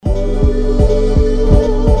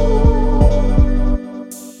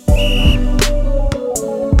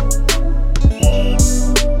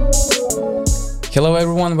Hello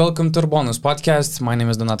everyone, welcome to Bonus Podcast. My name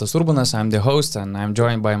is Donatas Urbanas, I'm the host and I'm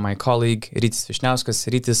joined by my colleague Rytis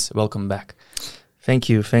Vyšniauskas. Rytis, welcome back. Thank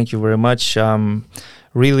you very much.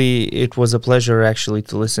 Really, it was a pleasure actually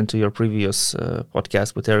to listen to your previous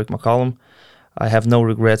podcast with Eric McCollum. I have no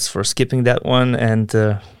regrets for skipping that one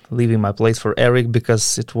and leaving my place for Eric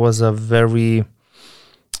because it was a very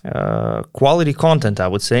quality content, I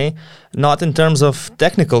would say. Not in terms of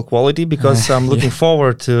technical quality because I'm looking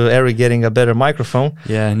forward to Eric getting a better microphone.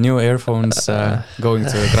 Yeah, new earphones going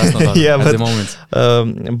to Krasnodar at the moment.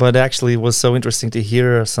 But actually it was so interesting to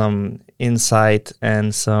hear some insight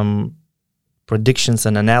and some predictions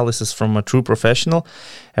and analysis from a true professional.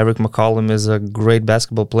 Eric McCollum is a great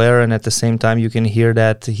basketball player, and at the same time you can hear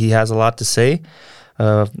that he has a lot to say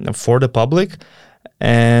for the public.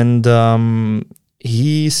 And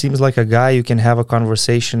he seems like a guy you can have a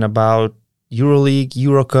conversation about EuroLeague,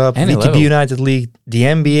 Eurocup, VTB United League, the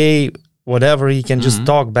NBA, whatever. He can just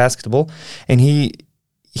talk basketball, and he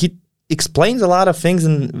explains a lot of things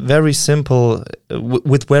in very simple,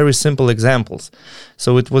 with very simple examples.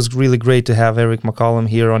 So it was really great to have Eric McCollum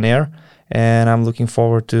here on air, and I'm looking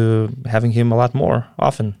forward to having him a lot more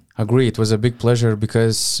often. Agree. It was a big pleasure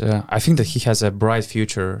because I think that he has a bright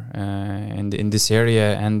future in this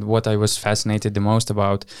area. And what I was fascinated the most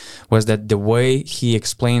about was that the way he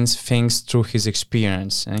explains things through his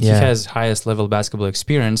experience. And he has highest level basketball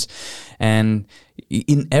experience. And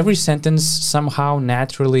in every sentence, somehow,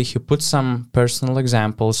 naturally, he puts some personal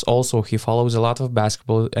examples. Also, he follows a lot of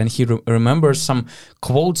basketball, and he remembers some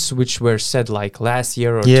quotes which were said like last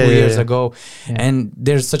year or 2 years ago. Yeah. And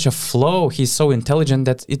there's such a flow. He's so intelligent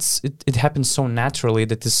that it happens so naturally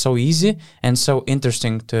that it's so easy and so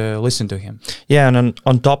interesting to listen to him. Yeah, and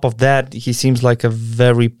on top of that, he seems like a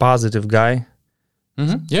very positive guy.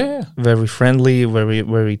 Mm-hmm. Yeah. Very friendly,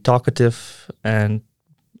 very talkative, and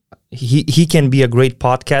he can be a great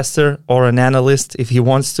podcaster or an analyst if he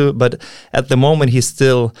wants to, but at the moment he's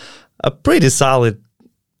still a pretty solid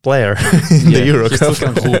player in the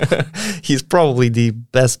Eurocup. He's probably the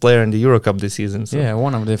best player in the Eurocup this season. So. Yeah,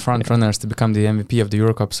 one of the front runners to become the MVP of the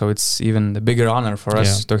Eurocup, so it's even a bigger honor for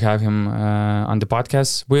us to have him on the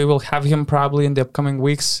podcast. We will have him probably in the upcoming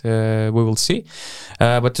weeks. We will see.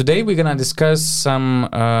 But today we're going to discuss some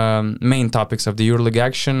main topics of the EuroLeague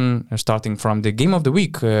action, starting from the game of the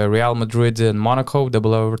week, Real Madrid and Monaco,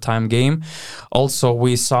 double overtime game. Also,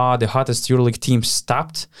 we saw the hottest EuroLeague team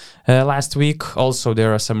stopped last week. Also,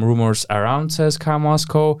 there are some rumors around CSKA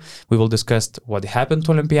Moscow. We will discuss what happened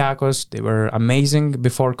to Olympiacos. They were amazing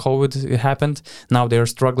before COVID happened. Now they are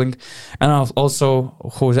struggling. And also,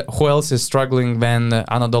 who else is struggling than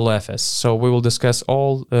Anadolu Efes? So we will discuss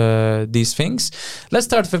all these things. Let's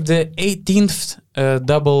start with the 18th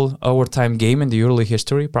double overtime game in the EuroLeague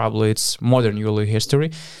history. Probably it's modern EuroLeague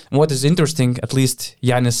history. And what is interesting, at least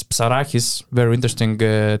Yanis Psarakis, very interesting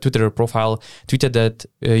Twitter profile, tweeted that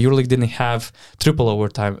EuroLeague didn't have triple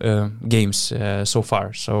overtime games so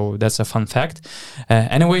far. So that's a fun fact.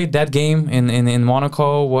 Anyway, that game in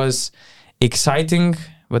Monaco was exciting,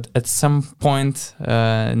 but at some point,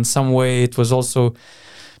 in some way, it was also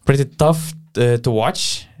pretty tough to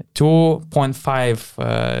watch.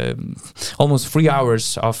 2.5, almost 3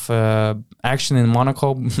 hours of action in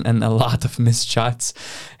Monaco and a lot of missed shots,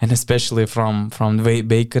 and especially from Dwayne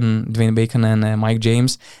Bacon and Mike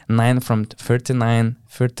James, 9 from 39,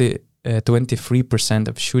 23%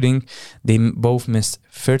 of shooting. They both missed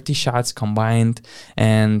 30 shots combined,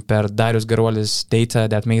 and per Darius Garuolis data,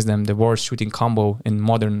 that makes them the worst shooting combo in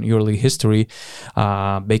modern EuroLeague history.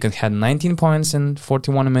 Bacon had 19 points in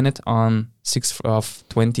 41 minutes on 6 of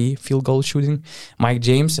 20 field goal shooting. Mike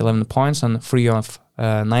James 11 points on 3 of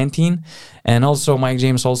 19, and also Mike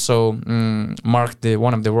James also marked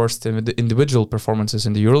one of the worst individual performances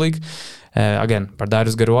in the EuroLeague. Again, per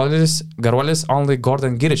Darius Garuolis, only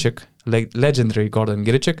Gordon Giricek, legendary Gordon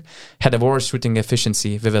Giricek, had a worse shooting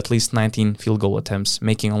efficiency with at least 19 field goal attempts,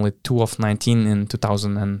 making only 2 of 19 in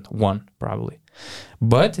 2001 probably.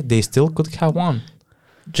 But they still could have won.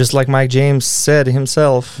 Just like Mike James said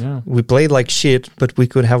himself, we played like shit, but we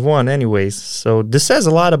could have won anyways. So this says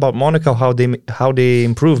a lot about Monaco, how they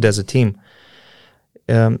improved as a team.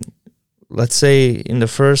 Let's say in the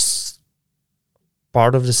first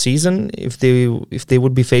part of the season, if they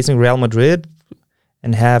would be facing Real Madrid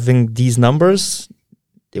and having these numbers,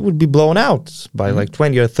 they would be blown out by like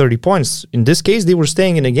 20 or 30 points. In this case, they were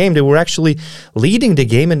staying in the game. They were actually leading the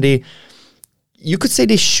game, and you could say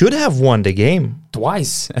they should have won the game.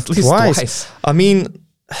 At least twice. I mean,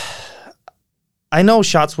 I know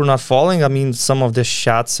shots were not falling. I mean, some of the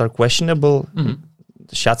shots are questionable.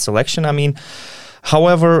 The shot selection. I mean,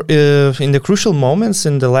 However, in the crucial moments,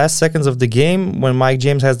 in the last seconds of the game, when Mike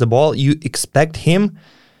James has the ball, you expect him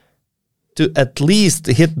to at least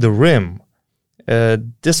hit the rim.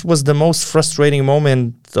 This was the most frustrating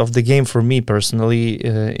moment of the game for me personally.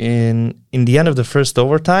 In the end of the first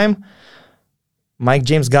overtime, Mike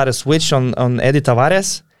James got a switch on Eddie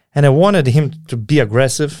Tavares, and I wanted him to be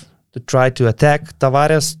aggressive, to try to attack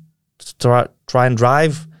Tavares, to try and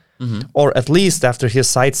drive, or at least after his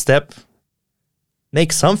sidestep,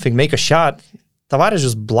 make a shot. Tavares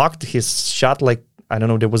just blocked his shot like, I don't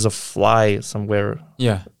know, there was a fly somewhere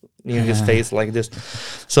near his face like this.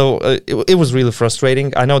 So it was really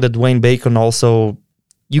frustrating. I know that Dwayne Bacon also,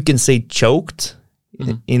 you can say, choked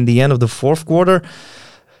in the end of the fourth quarter.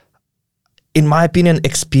 In my opinion,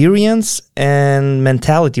 experience and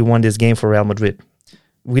mentality won this game for Real Madrid.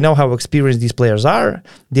 We know how experienced these players are.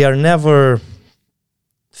 They are never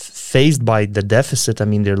faced by the deficit. I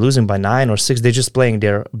mean, they're losing by 9 or 6. They're just playing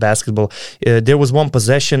their basketball. There was one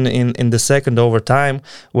possession in the second overtime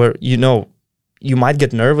where, you might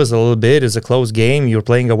get nervous a little bit. It's a close game. You're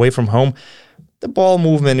playing away from home. The ball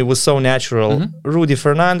movement, it was so natural. Rudy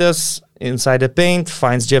Fernandez inside the paint,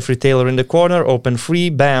 finds Jeffrey Taylor in the corner, open free,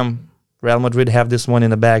 bam. Real Madrid have this one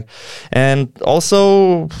in the bag. And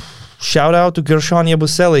also, shout out to Gershon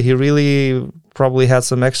Yabusele. He really probably had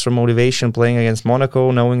some extra motivation playing against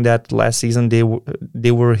Monaco, knowing that last season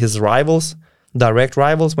they were his rivals, direct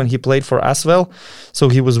rivals when he played for Asvel. So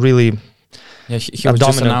he was really he was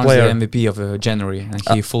just announced player. The MVP of January, and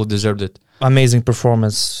he fully deserved it. Amazing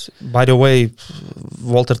performance. By the way,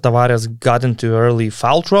 Walter Tavares got into early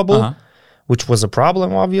foul trouble, which was a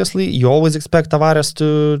problem, obviously. You always expect Tavares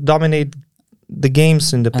to dominate the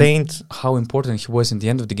games in the paint. How important he was in the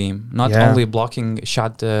end of the game. Not only blocking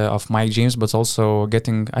shot of Mike James, but also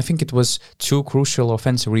getting, I think it was 2 crucial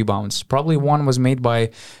offensive rebounds. Probably one was made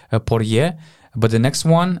by Poirier, but the next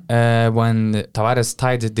one, when Tavares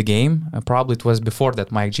tied the game, probably it was before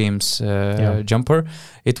that Mike James jumper,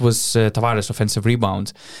 it was Tavares' offensive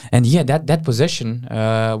rebound. And that possession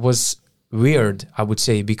was weird, I would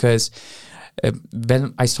say, because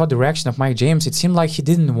when I saw the reaction of Mike James, it seemed like he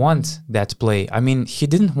didn't want that play. I mean, he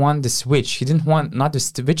didn't want the switch. He didn't want, not the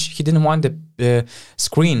switch, he didn't want the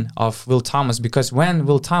screen of Will Thomas, because when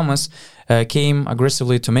Will Thomas came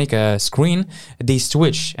aggressively to make a screen, they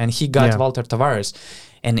switched and he got Walter Tavares.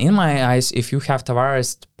 And in my eyes, if you have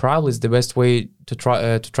Tavares, probably it's the best way to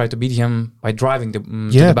try to beat him by driving to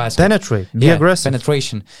the basket. Penetrate, be aggressive.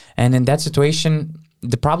 Penetration. And in that situation,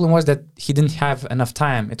 the problem was that he didn't have enough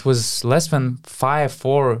time. It was less than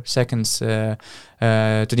 4 seconds to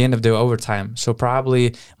the end of the overtime. So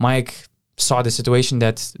probably Mike saw the situation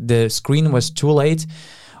that the screen was too late,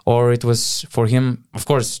 or it was for him. Of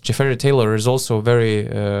course, Jeffrey Taylor is also a very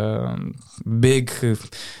big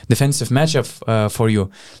defensive matchup for you.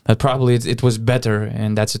 But probably it was better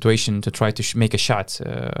in that situation to try to make a shot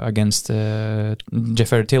against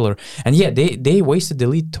Jeffrey Taylor. And they wasted the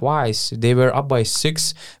lead twice. They were up by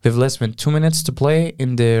 6 with less than 2 minutes to play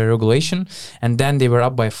in the regulation, and then they were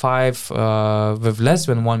up by 5 with less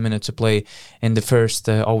than 1 minute to play in the first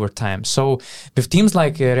overtime. So with teams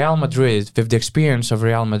like Real Madrid, with the experience of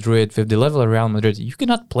Real Madrid, with the level of Real Madrid, you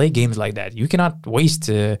cannot play games like that. You cannot waste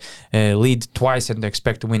lead twice and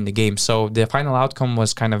expect to win the game. So the final outcome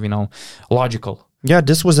was kind of, logical. Yeah,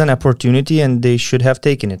 this was an opportunity and they should have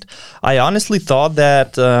taken it. I honestly thought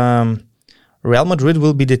that Real Madrid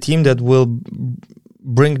will be the team that will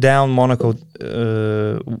bring down Monaco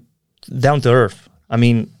down to earth. I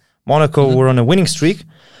mean, Monaco were on a winning streak,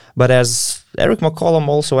 but as Eric McCollum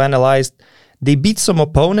also analyzed, they beat some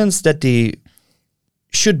opponents that they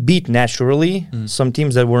should beat naturally, some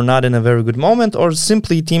teams that were not in a very good moment, or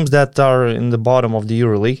simply teams that are in the bottom of the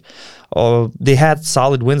EuroLeague. They had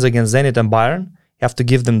solid wins against Zenit and Bayern. You have to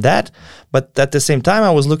give them that. But at the same time,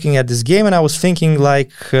 I was looking at this game and I was thinking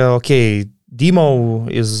like, okay,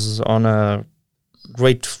 Dimo is on a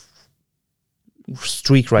great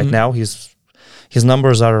streak right now. His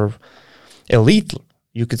numbers are elite.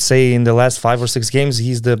 You could say in the last 5 or 6 games,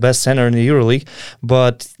 he's the best center in the EuroLeague.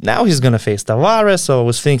 But now he's going to face Tavares. So I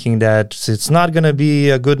was thinking that it's not going to be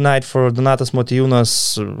a good night for Donatas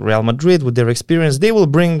Motiejunas, Real Madrid, with their experience. They will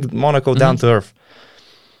bring Monaco down to earth.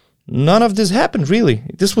 None of this happened, really.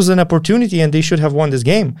 This was an opportunity and they should have won this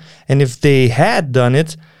game. And if they had done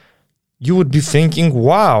it, you would be thinking,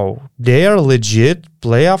 wow, they are legit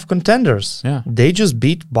playoff contenders. Yeah. They just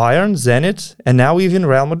beat Bayern, Zenit, and now even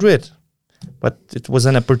Real Madrid. But it was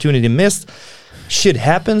an opportunity missed. Shit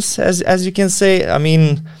happens, as you can say. I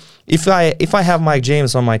mean, if I have Mike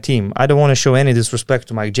James on my team, I don't want to show any disrespect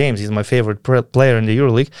to Mike James. He's my favorite player in the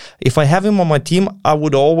EuroLeague. If I have him on my team, I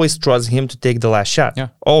would always trust him to take the last shot. Yeah.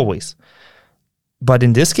 Always. But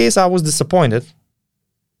in this case, I was disappointed.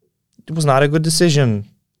 It was not a good decision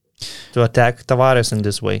to attack Tavares in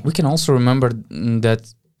this way. We can also remember that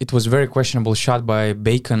it was a very questionable shot by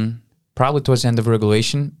Bacon, probably towards the end of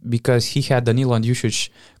regulation, because he had Danilo and Jusic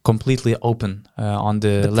completely open on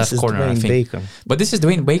the left corner, I think. Bacon. But this is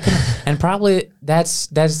Dwayne Bacon, and probably that's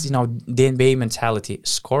the NBA mentality.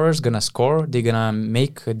 Scorer's gonna score, they're gonna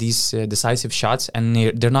make these decisive shots, and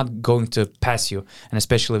they're not going to pass you, and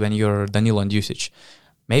especially when you're Danilo and Jusic.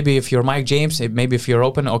 Maybe if you're Mike James, maybe if you're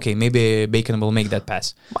open, okay, maybe Bacon will make that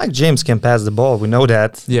pass. Mike James can pass the ball. We know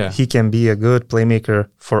that. Yeah. He can be a good playmaker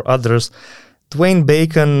for others. Dwayne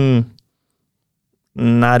Bacon,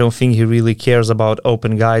 I don't think he really cares about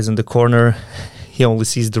open guys in the corner. He only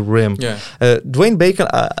sees the rim. Yeah. Dwayne Bacon,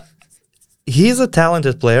 he's a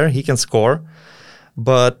talented player. He can score.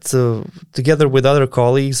 But together with other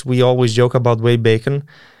colleagues, we always joke about Dwayne Bacon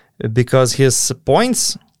because his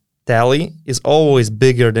points tally is always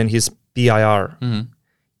bigger than his PIR.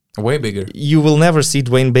 Mm-hmm. Way bigger. You will never see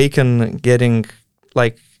Dwayne Bacon getting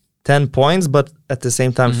like 10 points, but at the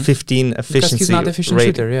same time 15 efficiency. Because he's not an efficient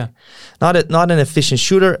rating. shooter, yeah. Not an efficient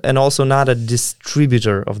shooter, and also not a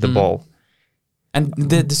distributor of the ball. And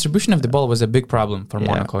the distribution of the ball was a big problem for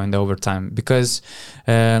Monaco in the overtime, because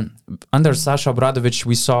under Sasha Obradovic,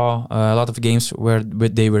 we saw a lot of games where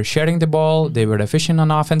they were sharing the ball, they were efficient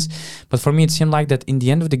on offense. But for me, it seemed like that in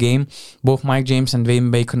the end of the game, both Mike James and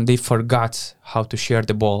Dwayne Bacon, they forgot how to share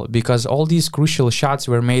the ball, because all these crucial shots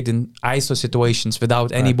were made in ISO situations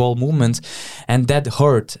without any ball movement, and that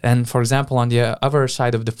hurt. And for example, on the other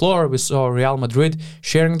side of the floor, we saw Real Madrid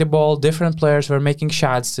sharing the ball, different players were making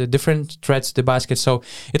shots, different threats to the basket. So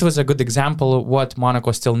it was a good example of what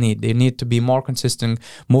Monaco still need. They need to be more consistent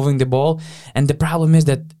moving the ball. And the problem is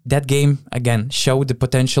that game, again, showed the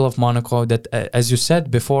potential of Monaco that, as you said,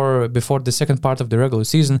 before the second part of the regular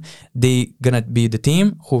season, they gonna be the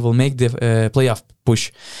team who will make the playoff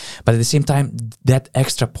push. But at the same time, that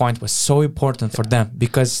extra point was so important for them,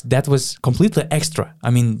 because that was completely extra.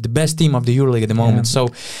 I mean, the best team of the EuroLeague at the moment. So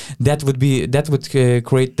that would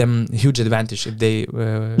create them huge advantage if they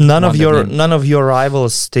none of your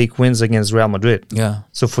rivals take wins against Real Madrid. Yeah.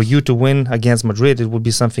 So for you to win against Madrid, it would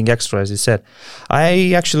be something extra, as you said.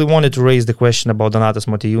 I actually wanted to raise the question about Donatas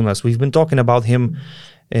Motiejunas. We've been talking about him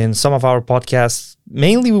in some of our podcasts.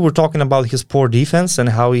 Mainly we were talking about his poor defense and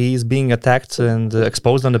how he's being attacked and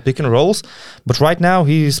exposed on the pick and rolls. But right now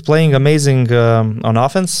he's playing amazing on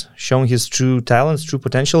offense, showing his true talents, true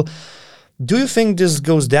potential. Do you think this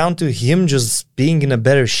goes down to him just being in a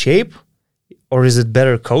better shape? Or is it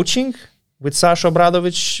better coaching with Sasha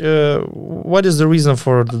Obradovic? What is the reason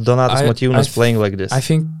for Donatas Motiejunas playing like this? I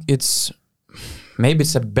think maybe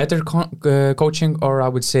it's a better coaching, or I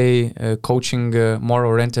would say coaching more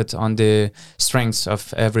oriented on the strengths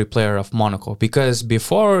of every player of Monaco. Because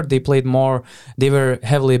before they played more, they were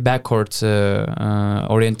heavily backcourt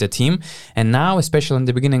oriented team, and now, especially in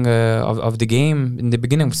the beginning of the game, in the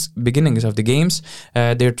beginnings of the games,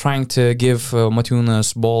 they're trying to give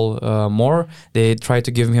Motiejunas ball more. They try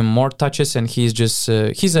to give him more touches, and he's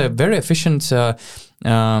a very efficient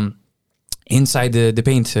inside the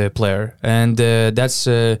paint player, and that's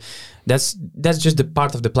just the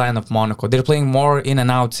part of the plan of Monaco. They're playing more in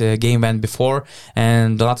and out game than before,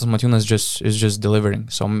 and Donatas Motiejunas is just delivering.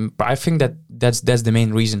 So I think that's the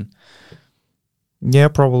main reason. Yeah,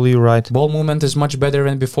 probably you're right. Ball movement is much better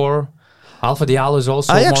than before. Alpha Diallo is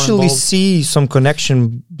also I more actually involved. see some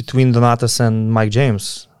connection between Donatas and Mike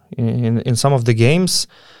James. In some of the games,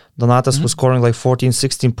 Donatas was scoring like 14,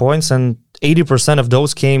 16 points, and 80% of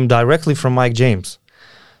those came directly from Mike James.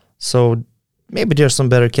 So maybe there's some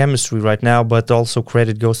better chemistry right now, but also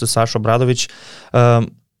credit goes to Sasha Obradovic.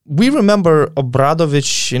 We remember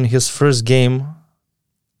Obradovic in his first game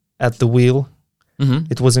at the wheel.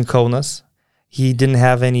 It was in Kaunas. He didn't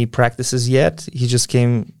have any practices yet. He just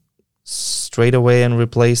came straight away and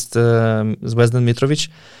replaced Zvezdan Mitrovic.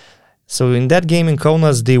 So in that game in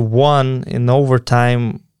Kaunas, they won in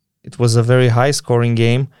overtime. It was a very high-scoring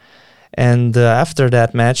game. And after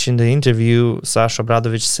that match, in the interview, Sasha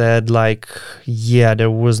Obradovic said,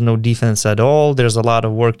 there was no defense at all. There's a lot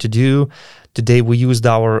of work to do. Today we used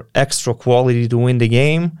our extra quality to win the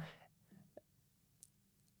game.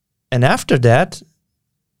 And after that,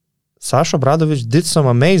 Sasha Obradovic did some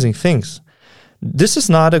amazing things. This is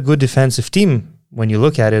not a good defensive team when you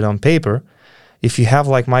look at it on paper. If you have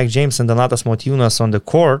like Mike James and Donatas Motiejunas on the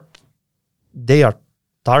court, they are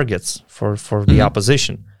targets for the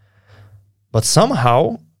opposition. But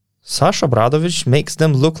somehow, Sasha Obradovic makes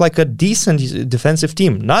them look like a decent defensive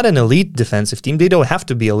team, not an elite defensive team. They don't have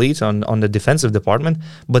to be elite on the defensive department,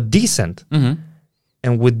 but decent.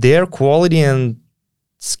 And with their quality and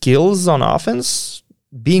skills on offense,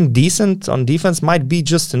 being decent on defense might be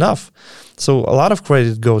just enough. So a lot of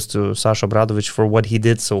credit goes to Sasha Obradovic for what he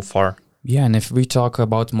did so far. Yeah, and if we talk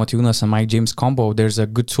about Motiejunas and Mike James combo, there's a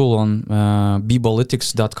good tool on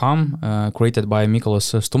bibolytics.com created by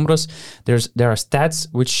Mykolas Stumbras. There are stats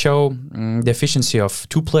which show the efficiency of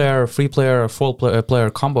 2-player, 3-player,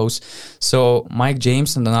 4-player combos. So Mike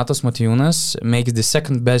James and Donatas Motiejunas makes the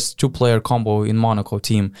second best 2-player combo in Monaco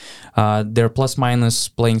team. Their plus-minus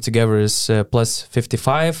playing together is plus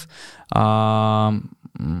 55.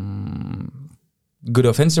 Good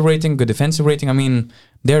offensive rating, good defensive rating. I mean,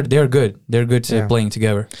 they're good. They're good playing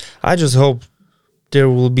together. I just hope there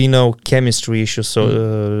will be no chemistry issues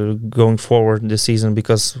going forward this season,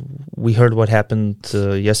 because we heard what happened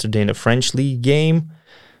yesterday in the French league game.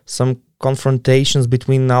 Some confrontations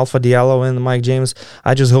between Alpha Diallo and Mike James.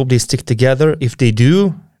 I just hope they stick together. If they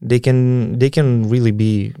do, they can really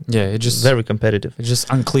be very competitive. It's just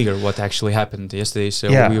unclear what actually happened yesterday, so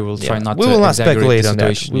we will try not to speculate on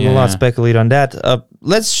that. We will not speculate on that.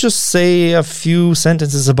 Let's just say a few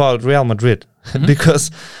sentences about Real Madrid, because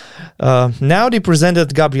now they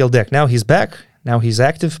presented Gabriel Deck. Now he's back. Now he's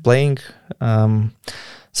active, playing.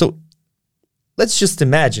 So let's just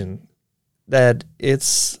imagine that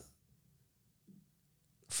it's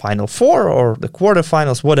Final Four or the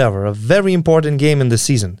quarterfinals, whatever, a very important game in the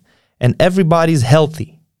season, and everybody's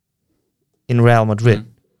healthy in Real Madrid.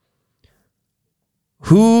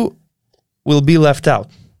 Who will be left out?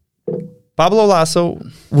 Pablo Lasso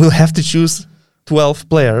will have to choose 12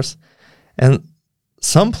 players, and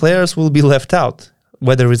some players will be left out,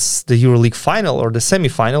 whether it's the EuroLeague final or the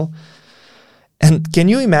semifinal. And can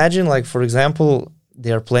you imagine, like, for example,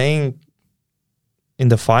 they are playing in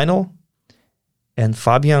the final, and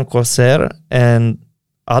Fabian Coser and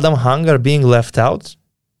Adam Hang are being left out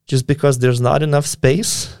just because there's not enough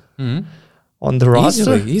space on the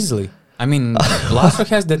roster? Easily. I mean, Lasso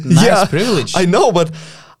has that nice privilege. I know, but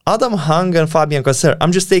Adam Hang and Fabian Coser,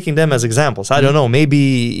 I'm just taking them as examples. I don't know,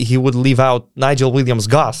 maybe he would leave out Nigel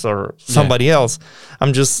Williams-Goss or somebody else.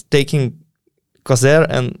 I'm just taking Coser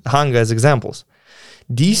and Hang as examples.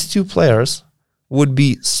 These two players would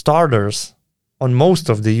be starters on most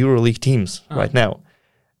of the EuroLeague teams right now.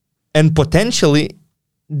 And potentially,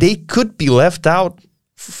 they could be left out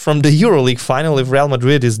from the EuroLeague final if Real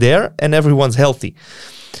Madrid is there and everyone's healthy.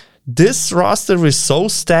 This roster is so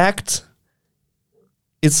stacked,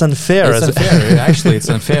 it's unfair. Actually, it's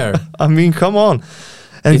unfair. I mean, come on.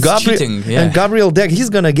 And cheating, and Gabriel Deck,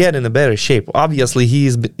 he's going to get in a better shape. Obviously,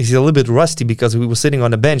 he's a little bit rusty because he was sitting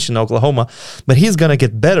on the bench in Oklahoma, but he's going to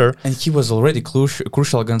get better. And he was already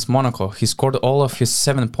crucial against Monaco. He scored all of his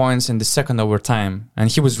 7 points in the second overtime,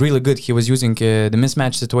 and he was really good. He was using the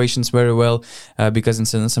mismatch situations very well because in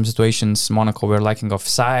some situations, Monaco were lacking of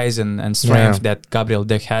size and strength that Gabriel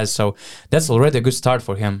Deck has. So that's already a good start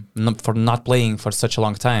for him, for not playing for such a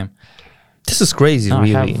long time. This is crazy,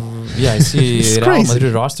 really. I see Real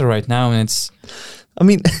Madrid roster right now, and it's... I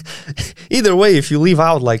mean, either way, if you leave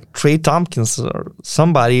out like Trey Tompkins or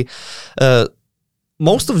somebody,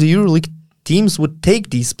 most of the EuroLeague teams would take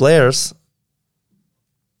these players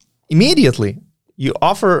immediately. You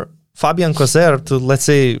offer Fabian Coser to, let's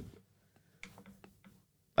say,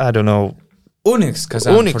 I don't know... Unix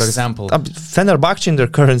Kazan, for example. Fenerbahce in their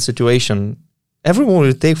current situation. Everyone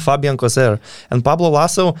will take Fabian Coser. And Pablo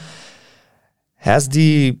Lasso has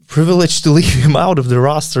the privilege to leave him out of the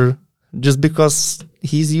roster just because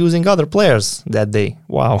he's using other players that day.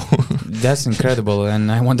 Wow. That's incredible.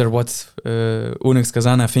 And I wonder what Unix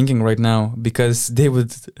Kazan are thinking right now, because they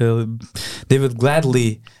would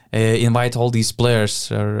gladly invite all these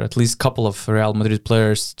players, or at least a couple of Real Madrid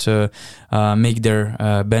players, to make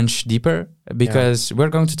their bench deeper, because we're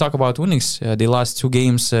going to talk about Unix. They lost 2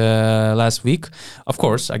 games last week, of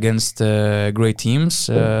course, against great teams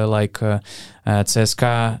like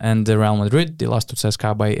CSKA and Real Madrid. They lost to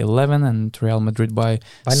CSKA by 11 and Real Madrid by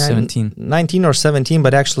 17. 19 or 17,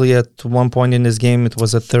 but actually at one point in this game it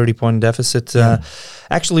was a 30-point deficit.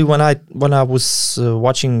 Actually, when I was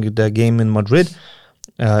watching the game in Madrid,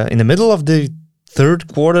 in the middle of the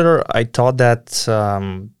third quarter, I thought that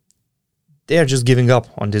they're just giving up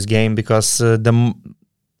on this game, because the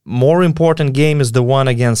more important game is the one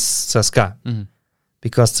against CSKA.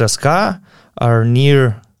 Because CSKA are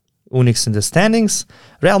near Unix in the standings.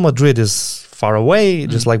 Real Madrid is far away,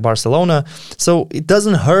 just like Barcelona. So it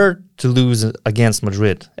doesn't hurt to lose against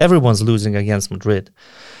Madrid. Everyone's losing against Madrid.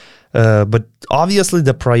 But obviously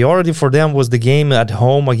the priority for them was the game at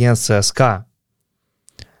home against CSKA.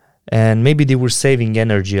 And maybe they were saving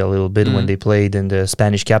energy a little bit when they played in the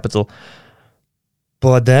Spanish capital.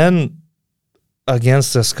 But then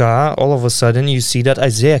against CSKA, all of a sudden you see that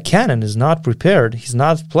Isaiah Cannon is not prepared. He's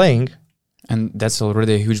not playing. And that's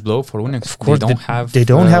already a huge blow for Unix. Of course, they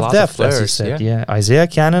don't have depth, as you said. Yeah. Isaiah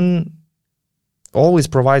Cannon always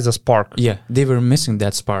provides a spark. Yeah, they were missing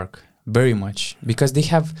that spark very much because they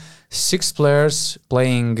have 6 players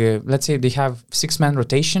playing, let's say they have 6-man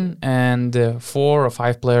rotation and 4 or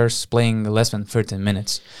 5 players playing less than 13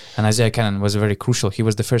 minutes. And Isaiah Cannon was very crucial. He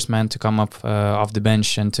was the first man to come up off the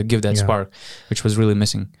bench and to give that spark, which was really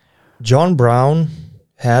missing. John Brown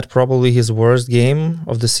had probably his worst game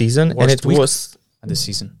of the season, and it was the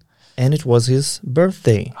season. And it was his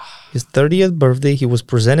birthday, his 30th birthday. He was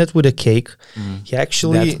presented with a cake. He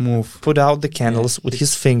actually put out the candles with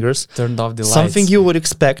his fingers. Turned off the lights. Something you would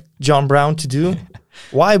expect John Brown to do.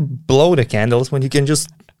 Why blow the candles when you can just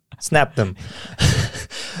snap them?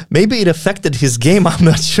 Maybe it affected his game, I'm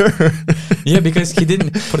not sure. Yeah, because he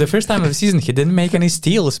didn't, for the first time of the season, he didn't make any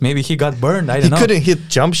steals. Maybe he got burned, I don't know. He couldn't hit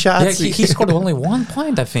jump shots. Yeah, he scored only 1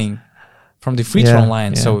 point, I think, from the free throw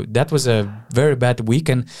line. Yeah. So that was a very bad week.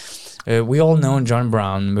 And we all know John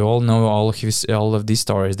Brown. We all know all of these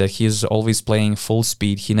stories that he's always playing full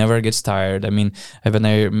speed. He never gets tired. I mean, when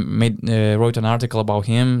I wrote an article about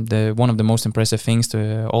him, one of the most impressive things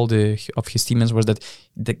to all of his teammates was that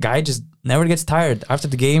the guy just never gets tired. After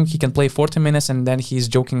the game, he can play 40 minutes and then he's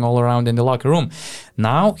joking all around in the locker room.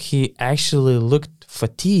 Now he actually looked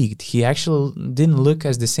fatigued. He actually didn't look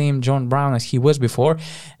as the same John Brown as he was before,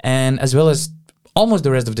 and as well as almost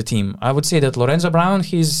the rest of the team. I would say that Lorenzo Brown,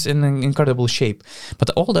 he's in incredible shape, but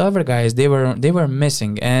all the other guys, they were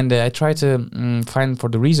missing, and I tried to find for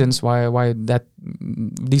the reasons why that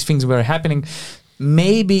these things were happening.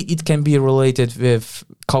 Maybe it can be related with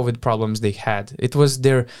COVID problems they had. It was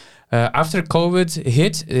their after COVID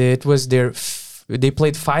hit, it was their they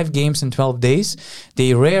played 5 games in 12 days.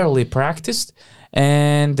 They rarely practiced.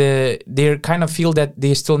 And they kind of feel that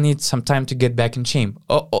they still need some time to get back in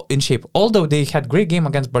shape. Although they had great game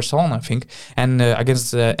against Barcelona, I think, and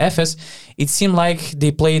against FS, it seemed like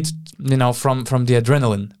they played, from the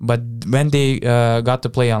adrenaline. But when they got to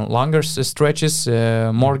play on longer stretches,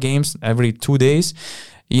 more games every 2 days,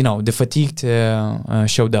 the fatigue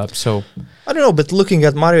showed up. So I don't know, but looking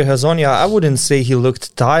at Mario Hezonja, I wouldn't say he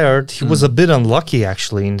looked tired. He was a bit unlucky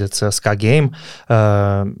actually in the CSKA game.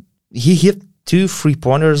 He hit 2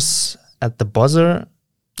 3-pointers at the buzzer.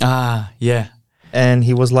 Yeah. And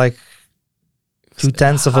he was like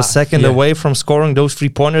 0.2 of a second away from scoring those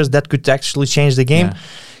 3-pointers. That could actually change the game. Yeah.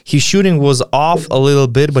 His shooting was off a little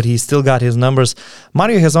bit, but he still got his numbers.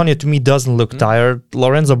 Mario Hezonja, to me, doesn't look tired.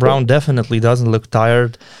 Lorenzo Brown definitely doesn't look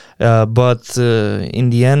tired. But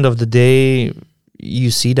in the end of the day,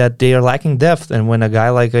 you see that they are lacking depth. And when a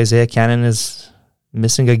guy like Isaiah Cannon is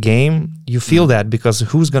missing a game, you feel that, because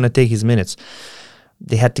who's going to take his minutes?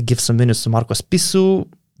 They had to give some minutes to Marcos Pisu,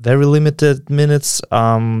 very limited minutes.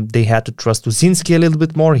 They had to trust Uzinski a little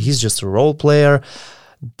bit more. He's just a role player.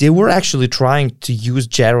 They were actually trying to use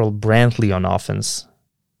Gerald Brantley on offense,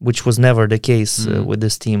 which was never the case with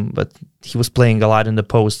this team, but he was playing a lot in the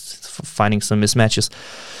post, finding some mismatches.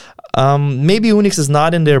 Maybe Unix is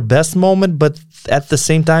not in their best moment, but at the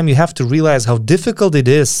same time, you have to realize how difficult it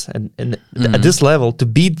is at this level to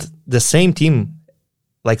beat the same team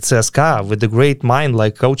like CSKA with a great mind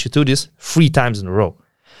like Coach Itudis 3 times in a row.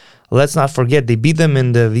 Let's not forget, they beat them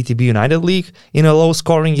in the VTB United League in a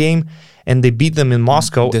low-scoring game, and they beat them in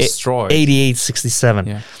Moscow 88-67.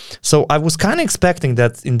 Yeah. So I was kind of expecting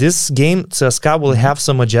that in this game, CSKA will have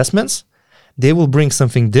some adjustments. They will bring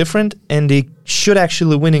something different, and they should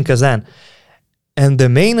actually win in Kazan. And the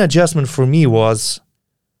main adjustment for me was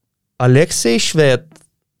Alexei Shved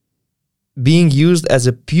being used as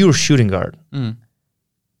a pure shooting guard.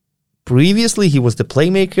 Previously, he was the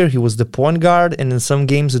playmaker, he was the point guard, and in some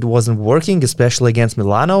games it wasn't working, especially against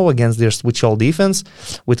Milano, against their switch-all defense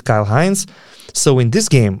with Kyle Hines. So in this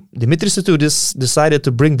game, Dimitris Itudis decided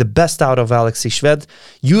to bring the best out of Alexei Shved,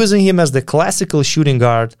 using him as the classical shooting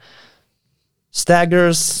guard.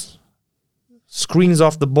 Staggers, screens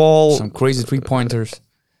off the ball. Some crazy 3-pointers.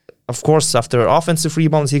 Of course, after offensive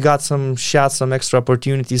rebounds, he got some shots, some extra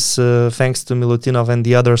opportunities thanks to Milutinov and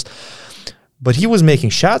the others. But he was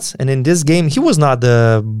making shots, and in this game, he was not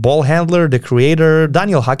the ball handler, the creator.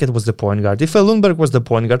 Daniel Hackett was the point guard. Ife Lundberg was the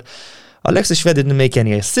point guard. Alexei Shved didn't make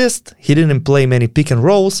any assists. He didn't play many pick and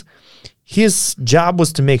rolls. His job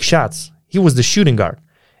was to make shots. He was the shooting guard.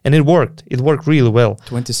 And it worked. It worked really well.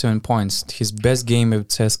 27 points. His best game with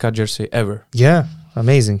CSKA jersey ever. Yeah.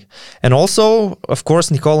 amazing. And also, of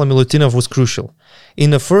course, Nikola Milutinov was crucial.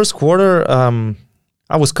 In the first quarter,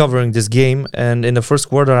 I was covering this game, and in the first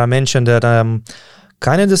quarter, I mentioned that I'm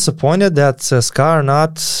kind of disappointed that CSKA are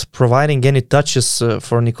not providing any touches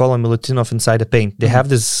for Nikola Milutinov inside the paint. They have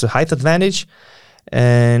this height advantage,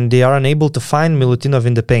 and they are unable to find Milutinov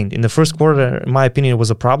in the paint. In the first quarter, in my opinion, it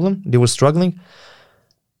was a problem. They were struggling.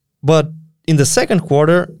 But in the second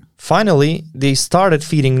quarter, finally, they started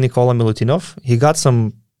feeding Nikola Milutinov. He got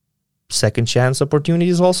some second chance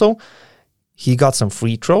opportunities also. He got some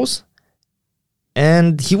free throws.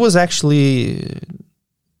 And he was actually,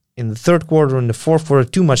 in the third quarter and the fourth quarter,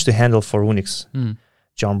 too much to handle for Unix.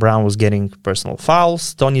 John Brown was getting personal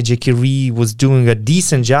fouls. Tony Jekiri was doing a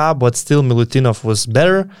decent job, but still Milutinov was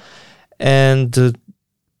better. And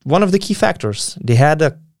one of the key factors, they had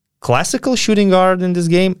a classical shooting guard in this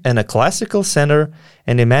game and a classical center,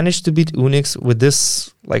 and they managed to beat Unix with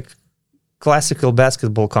this classical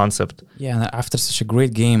basketball concept. Yeah, and after such a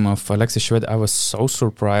great game of Alexei Shved, I was so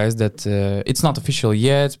surprised that it's not official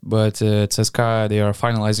yet, but CSKA, they are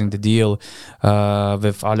finalizing the deal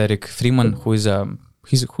with Aleric Freeman, who's a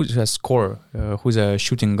scorer, who's a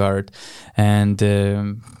shooting guard, and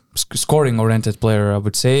scoring-oriented player, I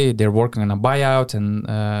would say. They're working on a buyout, and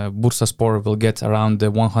Bursaspor will get around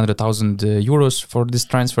 100,000 euros for this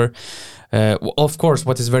transfer. Of course,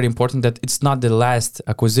 what is very important that it's not the last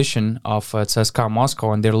acquisition of CSKA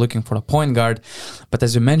Moscow, and they're looking for a point guard. But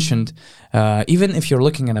as you mentioned, even if you're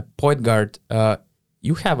looking at a point guard,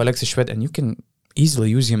 you have Alexei Shved, and you can easily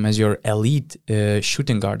use him as your elite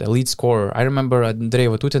shooting guard, elite scorer. I remember Andrei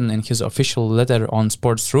Vatutin in his official letter on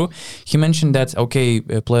Sports True, he mentioned that,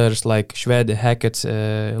 players like Shved, Hackett,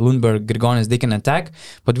 Lundberg, Grigonis, they can attack,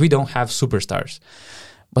 but we don't have superstars.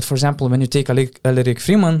 But for example, when you take Aleric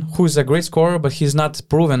Freeman, who's a great scorer, but he's not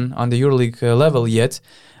proven on the EuroLeague level yet,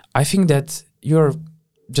 I think that you're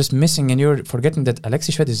just missing and you're forgetting that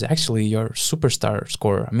Alexei Shved is actually your superstar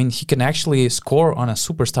scorer. I mean, he can actually score on a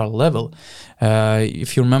superstar level.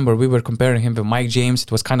 If you remember, we were comparing him with Mike James.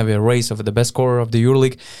 It was kind of a race of the best scorer of the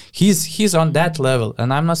EuroLeague. He's on that level,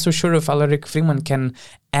 and I'm not so sure if Aleric Freeman can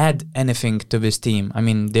add anything to this team. I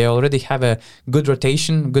mean, they already have a good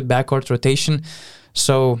rotation, good backcourt rotation.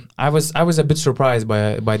 So I was a bit surprised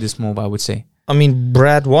by this move, I would say. I mean,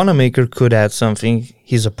 Brad Wanamaker could add something.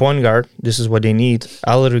 He's a point guard. This is what they need.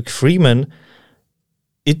 Aleric Freeman,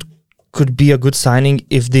 it could be a good signing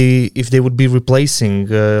if they would be replacing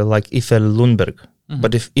like Ife Lundberg.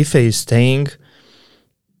 But if Ife is staying,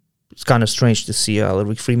 it's kind of strange to see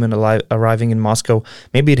Aleric Freeman arriving in Moscow.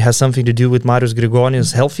 Maybe it has something to do with Marius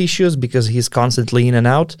Grigonis' health issues because he's constantly in and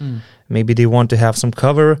out. Maybe they want to have some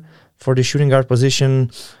cover for the shooting guard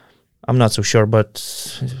position. I'm not so sure, but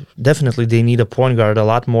definitely they need a point guard a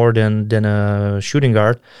lot more than a shooting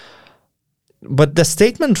guard. But the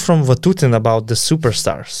statement from Vatutin about the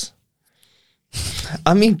superstars,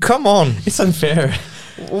 I mean, come on. It's unfair.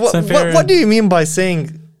 What do you mean by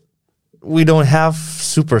saying we don't have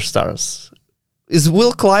superstars? Is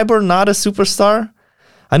Will Clyburn not a superstar?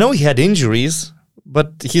 I know he had injuries,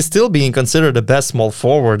 but he's still being considered the best small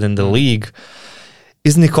forward in the league.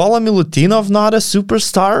 Is Nikola Milutinov not a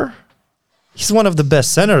superstar? He's one of the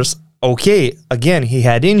best centers. Okay, again, he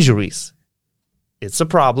had injuries. It's a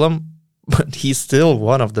problem, but he's still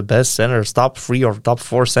one of the best centers, top 3 or top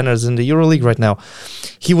 4 centers in the EuroLeague right now.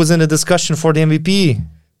 He was in a discussion for the MVP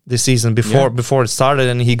this season before it started,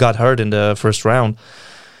 and he got hurt in the first round.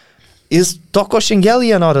 Is Toko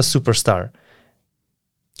Shengelia not a superstar?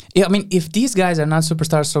 Yeah, I mean, if these guys are not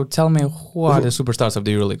superstars, so tell me who are the superstars of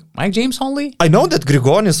the EuroLeague? Mike James only? I know that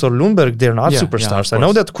Grigonis or Lundberg, they're not superstars. I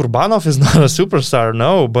know that Kurbanov is not a superstar,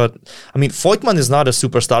 no, but I mean, Voigtman is not a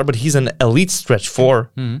superstar, but he's an elite stretch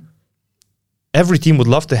 4. Every team would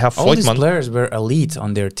love to have Voigtman. All these players were elite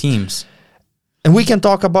on their teams. And we can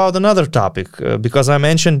talk about another topic because I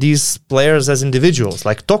mentioned these players as individuals.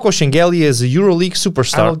 Like Toko Shengelia is a EuroLeague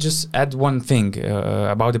superstar. I'll just add one thing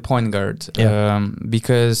about the point guard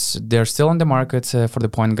because they're still on the market for the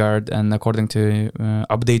point guard, and according to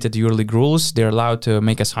updated EuroLeague rules, they're allowed to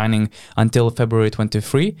make a signing until February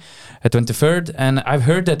 23rd. And I've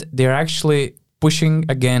heard that they're actually pushing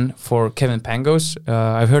again for Kevin Pangos.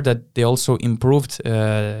 I've heard that they also improved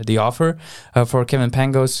the offer for Kevin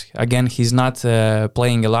Pangos. Again, he's not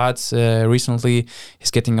playing a lot recently. He's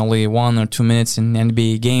getting only 1 or 2 minutes in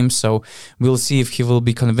NBA games. So we'll see if he will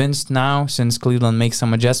be convinced now, since Cleveland makes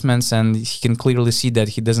some adjustments and he can clearly see that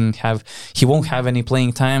he won't have any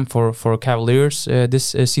playing time for Cavaliers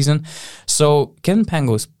this season. So Kevin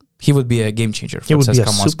Pangos, he would be a game changer for He would be a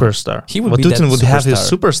CSKA Moscow. superstar. He would Vatutin be would that have his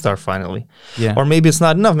superstar. superstar finally. Yeah. Or maybe it's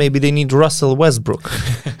not enough. Maybe they need Russell Westbrook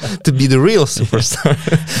to be the real superstar.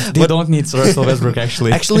 They don't need Russell Westbrook,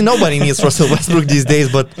 actually. Actually, nobody needs Russell Westbrook these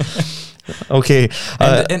days, but okay.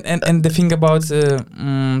 And the thing about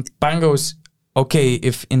Pangos, okay,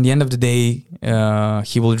 if in the end of the day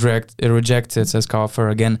he will reject CSKA offer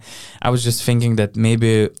again, I was just thinking that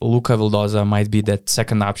maybe Luka Vildoza might be that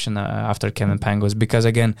second option after Kevin Pangos, because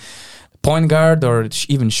again, point guard or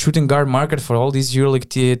even shooting guard market for all these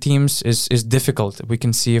EuroLeague teams is difficult. We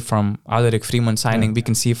can see from Alaric Freeman signing, we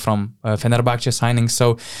can see from Fenerbahce signing.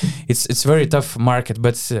 So it's very tough market.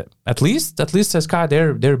 But at least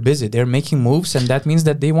CSKA, they're busy. They're making moves, and that means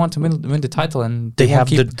that they want to win the title, and they have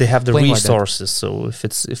the resources. So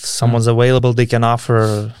if someone's available, they can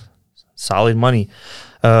offer solid money.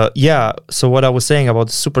 So what I was saying about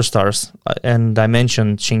the superstars, and I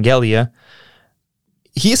mentioned Shengelia.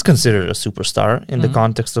 He is considered a superstar in the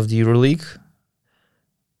context of the EuroLeague,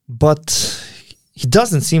 but he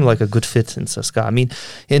doesn't seem like a good fit in CSKA. I mean,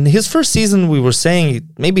 in his first season, we were saying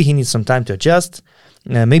maybe he needs some time to adjust.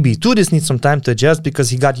 Maybe Tudis needs some time to adjust because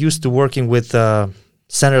he got used to working with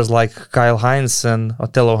centers like Kyle Hines and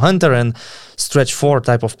Otello Hunter and stretch four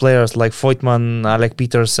type of players like Voigtman, Alec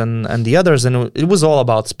Peters, and the others. And it was all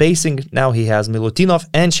about spacing. Now he has Milutinov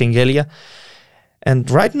and Shengelia.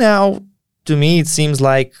 And right now, to me, it seems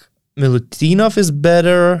like Milutinov is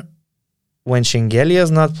better when Shengelia is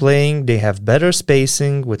not playing. They have better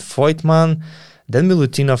spacing with Voigtman. Then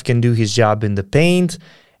Milutinov can do his job in the paint.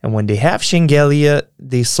 And when they have Shengelia,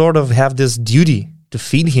 they sort of have this duty to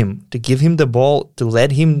feed him, to give him the ball, to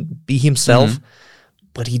let him be himself.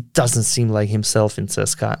 But he doesn't seem like himself in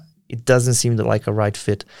CSKA. It doesn't seem like a right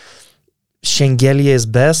fit. Shengelia is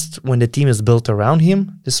best when the team is built around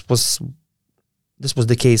him. This was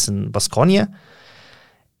the case in Baskonia,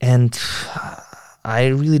 and I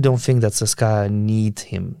really don't think that CSKA need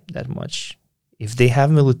him that much. If they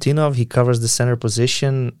have Milutinov, he covers the center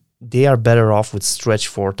position. They are better off with stretch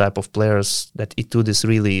four type of players that Itudis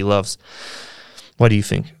really loves. What do you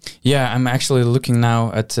think? Yeah, I'm actually looking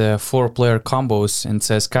now at 4-player combos in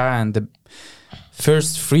CSKA, and the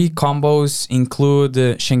first 3 combos include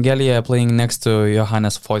Shengelia playing next to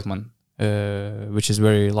Johannes Voigtman. Which is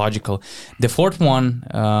very logical. The 4th one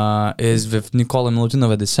is with Nikola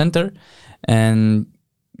Milutinov at the center, and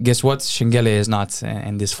guess what? Shengelia is not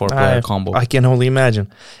in this 4-player combo. I can only imagine.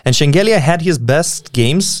 And Shengelia had his best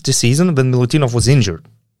games this season when Milutinov was injured.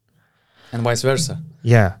 And vice versa.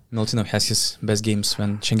 Yeah. Milutinov has his best games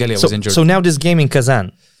when Shengelia was injured. So now this game in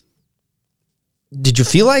Kazan, did you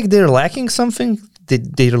feel like they're lacking something?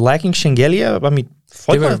 They're lacking Shengelia? I mean,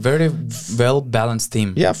 Voigtman, they were a very well-balanced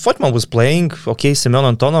team. Yeah, Voigtman was playing. Okay,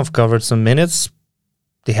 Semyon Antonov covered some minutes.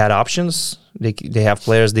 They had options. They have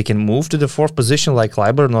players they can move to the 4th position like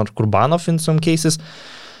Kleiber or Kurbanov in some cases.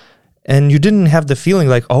 And you didn't have the feeling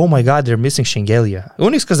like, oh my God, they're missing Shengelia.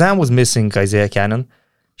 Unix Kazan was missing Isaiah Cannon.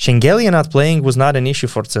 Shengelia not playing was not an issue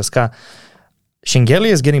for CSKA.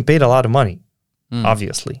 Shengelia is getting paid a lot of money,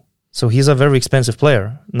 obviously. So he's a very expensive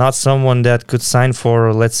player, not someone that could sign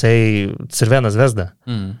for, let's say, Crvena Zvezda.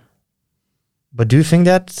 But do you think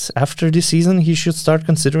that after this season he should start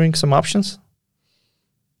considering some options?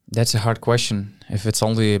 That's a hard question, if it's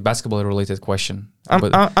only a basketball-related question.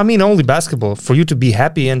 I mean only basketball, for you to be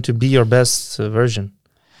happy and to be your best version.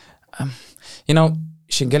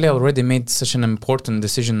 Shengelia already made such an important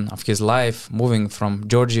decision of his life, moving from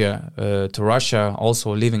Georgia to Russia,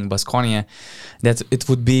 also leaving Baskonia, that it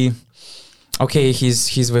would be okay.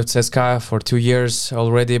 He's with CSKA for 2 years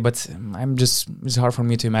already, but it's hard for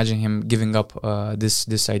me to imagine him giving up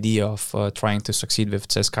this idea of trying to succeed with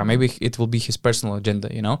CSKA. Maybe it will be his personal agenda,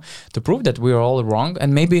 to prove that we are all wrong,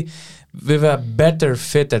 and maybe with a better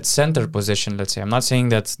fit at center position, let's say. I'm not saying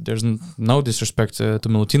that there's no disrespect to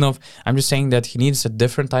Milutinov. I'm just saying that he needs a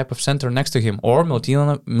different type of center next to him, or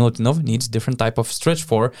Milutinov needs different type of stretch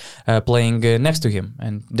for playing next to him.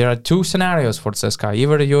 And there are 2 scenarios for CSKA.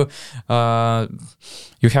 Either you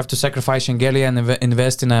have to sacrifice Shengelia and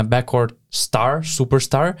invest in a backcourt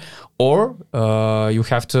superstar, or you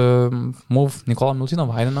have to move Nikola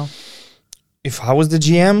Milutinov. I don't know. If I was the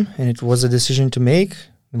GM and it was a decision to make,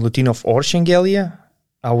 Milutinov or Shengelia,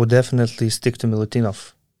 I would definitely stick to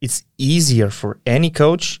Milutinov. It's easier for any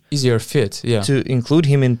coach, easier fit, yeah, to include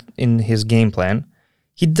him in his game plan.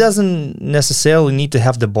 He doesn't necessarily need to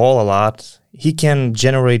have the ball a lot. He can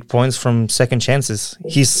generate points from second chances.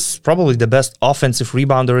 He's probably the best offensive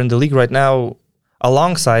rebounder in the league right now,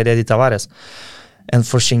 alongside Eddie Tavares. And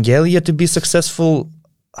for Shengelia to be successful,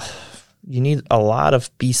 you need a lot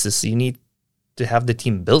of pieces. You need to have the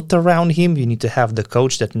team built around him. You need to have the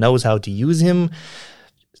coach that knows how to use him.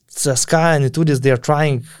 CSKA and Itudis, they're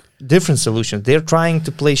trying different solutions. They're trying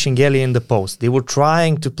to play Šengelija in the post. They were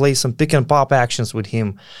trying to play some pick and pop actions with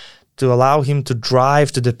him to allow him to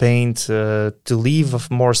drive to the paint, to leave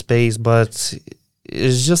more space, but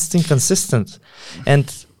it's just inconsistent. And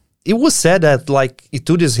it was said that like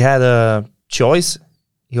Itudis had a choice.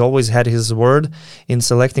 He always had his word in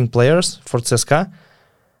selecting players for CSKA.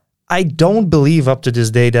 I don't believe up to this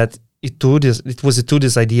day that it was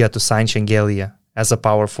Itudis' idea to sign Šengelija as a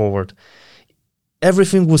power forward.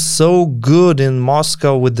 Everything was so good in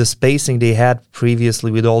Moscow with the spacing they had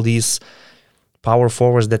previously with all these power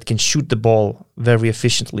forwards that can shoot the ball very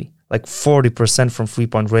efficiently, like 40% from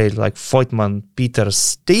three-point range, like Voigtman,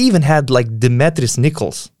 Peters. They even had like Dimitris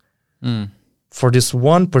Nichols for this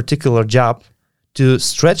one particular job to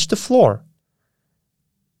stretch the floor.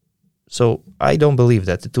 So I don't believe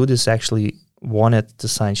that Itudis actually wanted to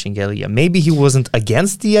sign Šengelija. Maybe he wasn't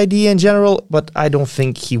against the idea in general, but I don't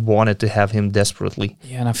think he wanted to have him desperately.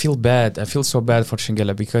 Yeah, and I feel bad. I feel so bad for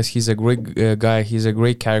Šengelija because he's a great guy. He's a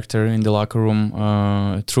great character in the locker room,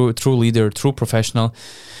 true leader, true professional.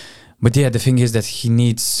 But yeah, the thing is that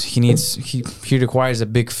he requires a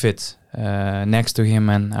big fit next to him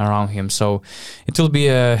and around him. So it will be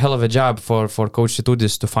a hell of a job for Coach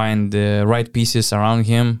Itudis to find the right pieces around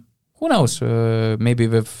him. Who knows? Maybe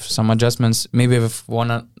with some adjustments, maybe with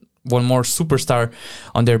one more superstar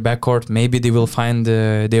on their backcourt, maybe they will find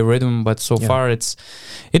their rhythm. But so far, it's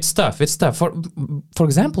tough. It's tough. For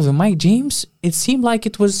example, with Mike James, it seemed like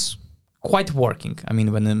it was quite working. I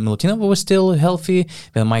mean, when Milutinov was still healthy,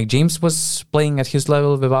 when Mike James was playing at his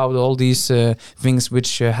level without all these things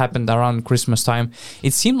which happened around Christmas time,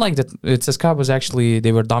 it seemed like that CSKA was actually,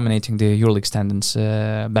 they were dominating the EuroLeague standings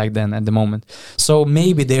back then at the moment. So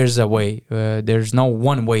maybe there's a way. There's no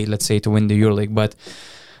one way, let's say, to win the EuroLeague, but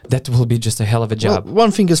that will be just a hell of a job. Well,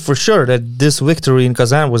 one thing is for sure that this victory in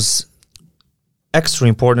Kazan was extra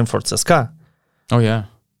important for CSKA. Oh yeah.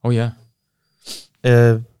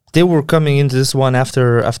 They were coming into this one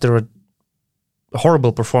after a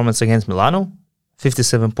horrible performance against Milano,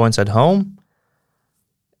 57 points at home.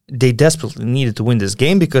 They desperately needed to win this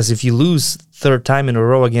game because if you lose third time in a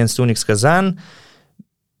row against Unix Kazan,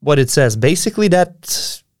 what it says basically that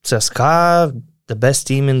CSKA, the best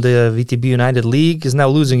team in the VTB United League, is now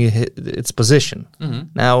losing its position. Mm-hmm.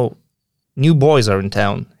 Now, new boys are in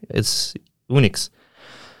town. It's Unix.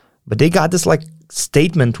 But they got this like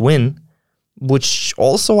statement win, which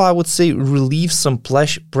also, I would say, relieves some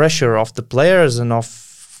pressure off the players and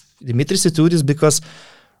off Dimitris Itudis, because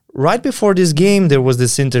right before this game, there was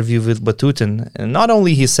this interview with Batutin, and not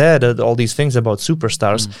only he said all these things about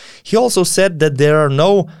superstars, he also said that there are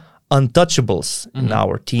no untouchables in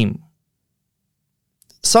our team.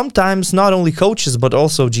 Sometimes not only coaches, but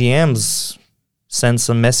also GMs send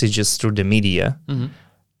some messages through the media.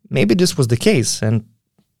 Maybe this was the case, and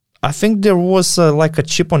I think there was like a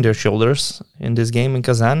chip on their shoulders in this game in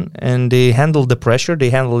Kazan, and they handled the pressure,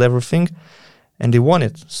 they handled everything, and they won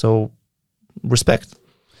it. So, respect.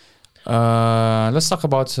 Let's talk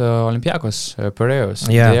about Olympiacos, Piraeus.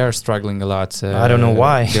 Yeah. They are struggling a lot. I don't know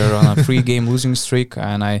why. They're on a 3-game losing streak,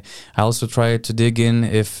 and I also tried to dig in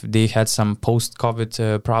if they had some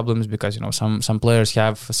post-COVID problems, because some players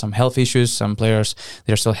have some health issues, some players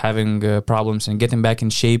they're still having problems and getting back in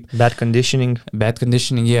shape. Bad conditioning,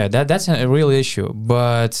 yeah, that's a real issue.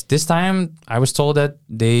 But this time, I was told that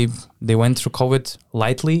they went through COVID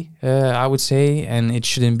lightly, I would say, and it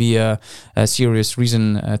shouldn't be a serious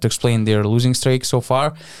reason to explain their losing streak so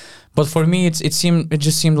far. But for me, it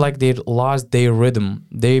just seemed like they lost their rhythm.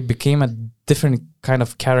 They became a different kind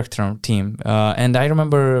of character team. And I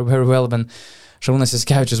remember very well when Šarūnas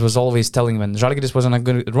Jasikevičius was always telling when Žalgiris was on a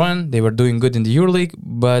good run, they were doing good in the EuroLeague,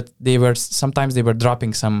 but sometimes they were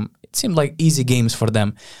dropping some, it seemed like easy games for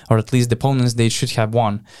them, or at least the opponents they should have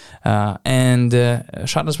won. And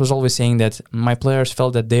Šarūnas was always saying that my players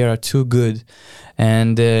felt that they are too good.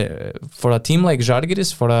 And for a team like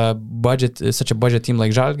Žalgiris, for such a budget team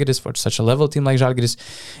like Žalgiris, for such a level team like Žalgiris,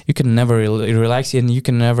 you can never relax and you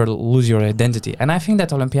can never lose your identity. And I think that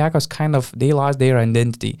Olympiacos they lost their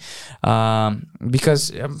identity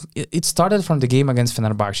because it started from the game against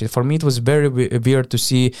Fenerbahce. For me, it was very weird to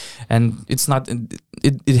see, and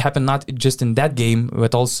it happened happened not just in that game,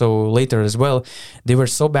 but also later as well. They were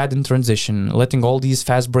so bad in transition, letting all these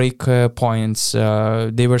fast break points.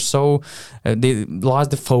 They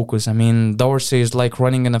lost the focus. I mean, Dorsey is like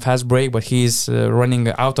running in a fast break, but he's running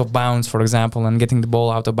out of bounds, for example, and getting the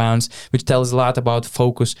ball out of bounds, which tells a lot about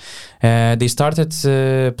focus. They started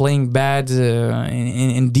playing bad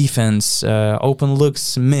in defense. Open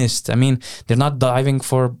looks missed. I mean, they're not diving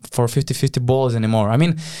for 50-50 balls anymore. I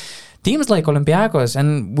mean, teams like Olympiacos,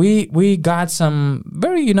 and we got some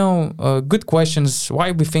very, good questions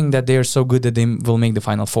why we think that they are so good that they will make the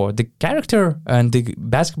Final Four. The character and the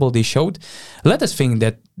basketball they showed let us think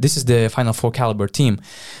that this is the Final Four caliber team.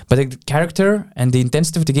 But the character and the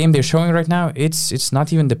intensity of the game they're showing right now, it's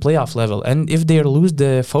not even the playoff level. And if they lose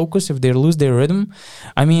the focus, if they lose their rhythm,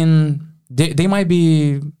 I mean, they might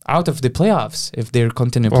be out of the playoffs if they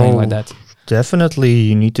continue playing like that. Definitely,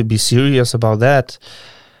 you need to be serious about that.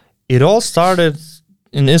 It all started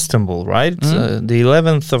in Istanbul, right? The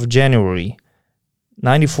 11th of January,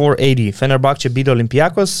 94-80. Fenerbahce beat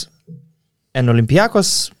Olympiacos. And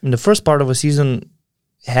Olympiacos, in the first part of the season,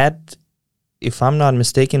 had, if I'm not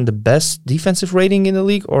mistaken, the best defensive rating in the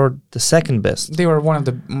league or the second best. They were one of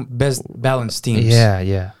the best balanced teams.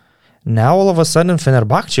 Yeah. Now, all of a sudden,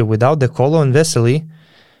 Fenerbahce, without De Colo and Vesely,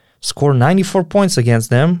 scored 94 points against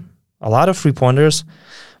them. A lot of three-pointers.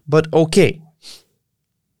 But okay.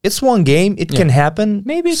 It's one game. It can happen.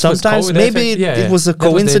 Maybe sometimes. It was a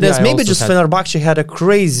coincidence. Maybe just Fenerbahce had a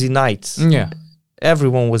crazy night. Yeah,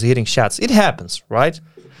 everyone was hitting shots. It happens, right?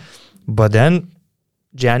 But then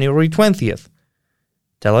January 20th,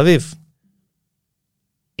 Tel Aviv,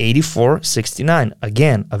 84-69.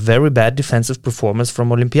 Again, a very bad defensive performance from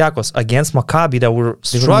Olympiacos against Maccabi that were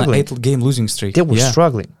struggling. They were on an 8-game losing streak. They were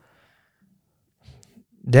struggling.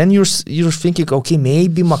 Then you're thinking, okay,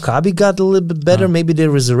 maybe Maccabi got a little bit better. Maybe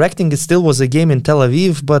they're resurrecting. It still was a game in Tel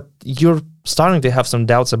Aviv, but you're starting to have some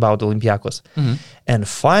doubts about Olympiacos. Mm-hmm. And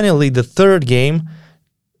finally, the third game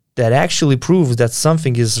that actually proves that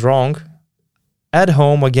something is wrong, at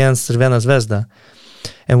home against Crvena Zvezda.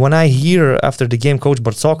 And when I hear after the game Coach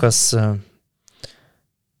Bartzokas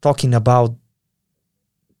talking about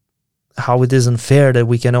how it is unfair that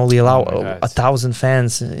we can only allow 1,000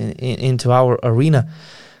 fans into our arena.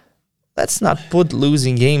 Let's not put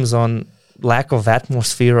losing games on lack of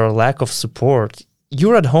atmosphere or lack of support.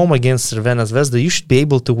 You're at home against Crvena Zvezda. You should be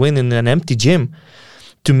able to win in an empty gym.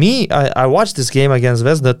 To me, I watched this game against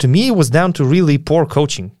Zvezda. To me, it was down to really poor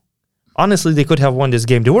coaching. Honestly, they could have won this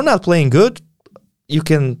game. They were not playing good. You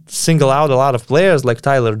can single out a lot of players like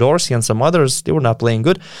Tyler Dorsey and some others. They were not playing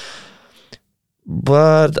good.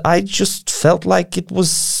 But I just felt like it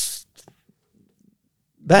was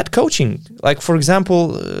bad coaching. Like, for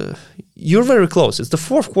example, you're very close. It's the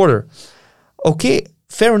fourth quarter. Okay,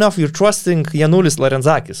 fair enough, you're trusting Gianoulis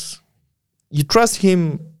Larenzakis. You trust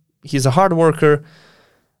him. He's a hard worker.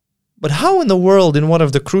 But how in the world, in one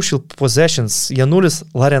of the crucial possessions, Gianoulis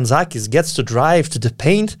Larenzakis gets to drive to the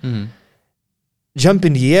paint, jump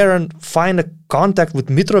in the air and find a contact with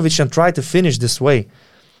Mitrovic and try to finish this way?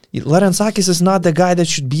 Larenzakis is not the guy that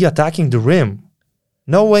should be attacking the rim.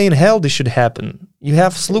 No way in hell this should happen. You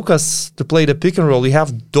have Slukas to play the pick and roll. You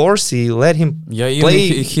have Dorsey. Let him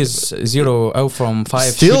play. He's 0 from 5.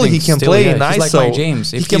 Still, he can play in ISO. He's like Mike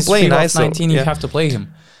James. If he's play in ISO. 19, you have to play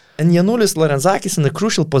him. And Gianoulis Larenzakis in the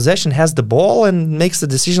crucial possession has the ball and makes a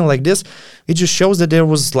decision like this. It just shows that there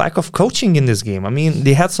was lack of coaching in this game. I mean,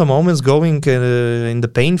 they had some moments going in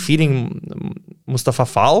the paint, feeding Mustafa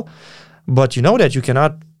Fall. But you know that you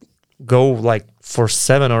cannot go like for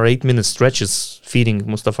 7 or 8 minute stretches feeding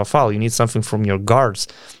Mustafa Fall. You need something from your guards.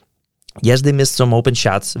 Yes, they missed some open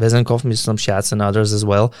shots. Vezenkov missed some shots and others as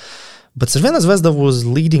well. But Crvena Zvezda was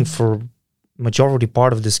leading for majority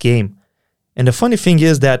part of this game. And the funny thing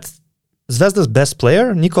is that Zvezda's best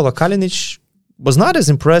player, Nikola Kalinic, was not as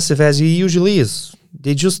impressive as he usually is.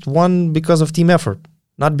 They just won because of team effort,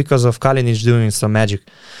 not because of Kalinic doing some magic.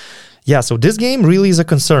 Yeah, so this game really is a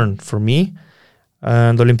concern for me.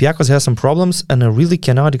 And Olympiacos has some problems, and I really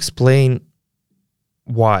cannot explain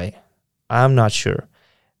why. I'm not sure.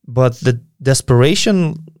 But the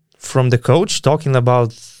desperation from the coach talking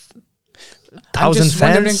about 1,000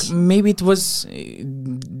 fans. Wondering, maybe it was.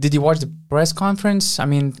 Did you watch the press conference? I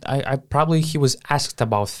mean, I probably he was asked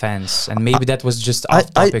about fans, and maybe that was just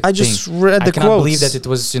off topic. I just read the quotes. I cannot believe that it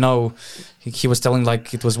was. He was telling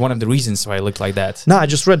like it was one of the reasons why it looked like that. No, I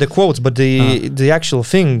just read the quotes, but the actual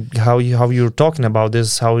thing, how you're talking about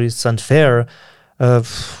this, how it's unfair.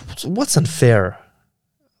 What's unfair?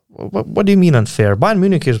 What do you mean unfair? Bayern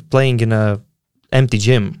Munich is playing in a empty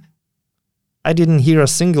gym. I didn't hear a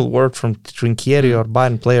single word from Trinchieri or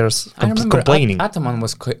Bayern players complaining. Ataman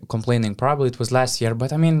was complaining. Probably it was last year.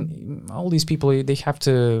 But I mean, all these people, they have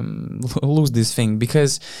to lose this thing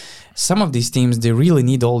because some of these teams, they really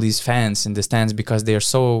need all these fans in the stands because they're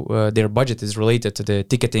so their budget is related to the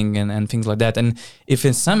ticketing and things like that. And if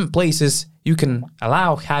in some places you can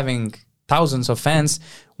allow having thousands of fans,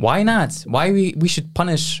 why not? Why we should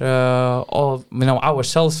punish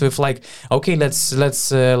ourselves with like, okay,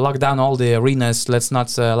 let's lock down all the arenas. Let's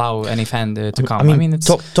not allow any fan to come. I mean,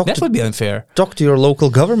 that would be unfair. Talk to your local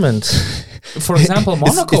government. For example,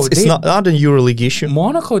 Monaco. It's not a EuroLeague issue.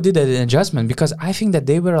 Monaco did an adjustment because I think that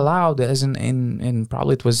they were allowed, as in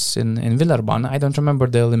probably it was in Villeurbanne. I don't remember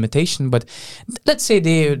the limitation, but let's say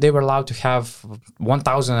they were allowed to have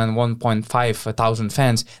 1,000 and 1.5 thousand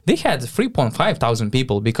fans. They had 3.5 thousand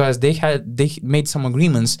people because they made some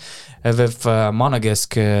agreements with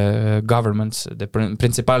Monegasque government, the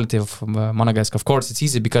Principality of Monegasque. Of course, it's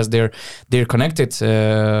easy because they're connected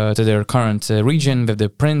to their current region with the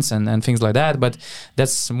prince and things like that. But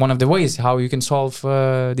that's one of the ways how you can solve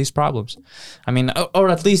these problems. I mean, or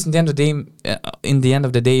at least in the end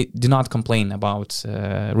of the day, do not complain about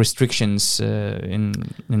restrictions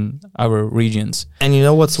in our regions. And you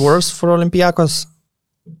know what's worse for Olympiacos?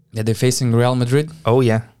 Yeah, they're facing Real Madrid. Oh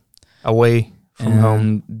yeah, away from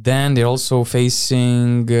home. Then they're also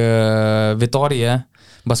facing Vitoria,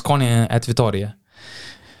 Baskonia at Vitoria,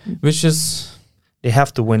 which is. They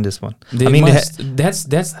have to win this one.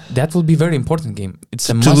 That will be a very important game. It's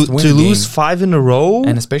a must-win game. To lose 5 in a row,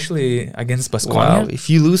 and especially against Baskonia. Wow, if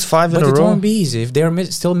you lose 5 in a row, but it won't be easy. If they're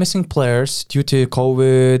still missing players due to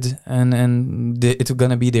COVID, and it's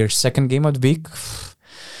gonna be their second game of the week,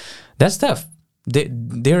 that's tough.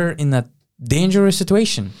 They're in a dangerous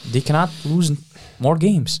situation. They cannot lose more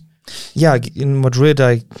games. Yeah, in Madrid,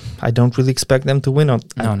 I don't really expect them to win. No.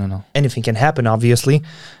 Anything can happen, obviously.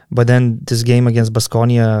 But then this game against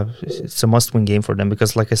Baskonia, it's a must-win game for them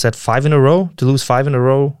because, like I said, 5 in a row, to lose 5 in a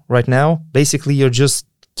row right now, basically you're just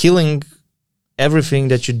killing everything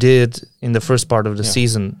that you did in the first part of the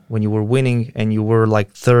season when you were winning and you were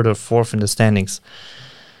like 3rd or 4th in the standings.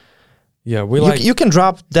 Yeah, you can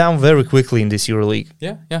drop down very quickly in this EuroLeague.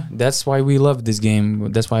 Yeah. That's why we love this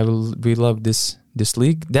game. That's why we love this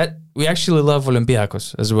league. That we actually love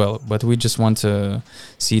Olympiacos as well, but we just want to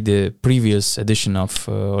see the previous edition of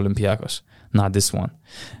Olympiacos, not this one.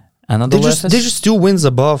 They're just 2 wins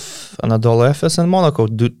above Anadolu Efes and Monaco.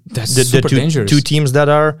 That's super dangerous. 2 teams that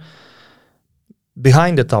are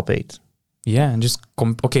behind the top 8. Yeah, and just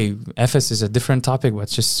Efes is a different topic, but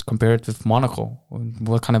just compare it with Monaco.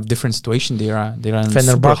 What kind of different situation they are in?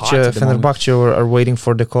 Fenerbahce are waiting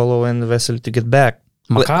for De Colo and Vesely to get back.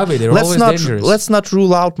 Maccabi, they're always dangerous. Let's not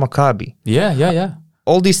rule out Maccabi. Yeah.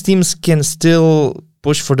 All these teams can still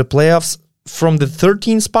push for the playoffs. From the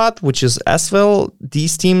 13th spot, which is Asvel,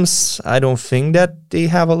 these teams, I don't think that they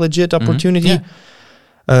have a legit opportunity.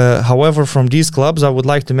 However, from these clubs, I would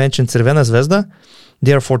like to mention Crvena Zvezda.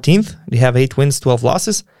 They are 14th. They have 8 wins, 12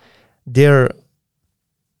 losses. Their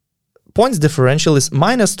points differential is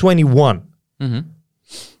minus 21.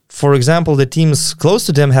 For example, the teams close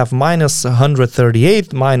to them have minus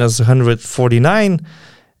 138, minus 149,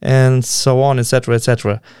 and so on,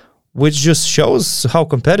 etc., which just shows how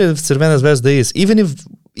competitive Crvena Zvezda is.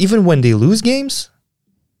 Even when they lose games,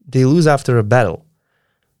 they lose after a battle.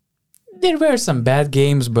 There were some bad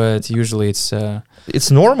games, but usually it's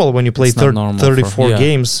normal when you play 34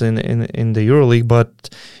 games in the EuroLeague, but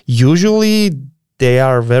usually they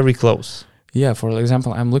are very close. Yeah, for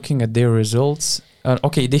example, I'm looking at their results.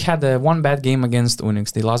 They had one bad game against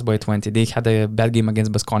Unix. They lost by 20. They had a bad game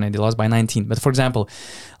against Baskonia. They lost by 19. But for example,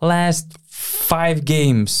 last 5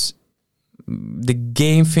 games, the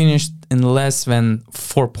game finished in less than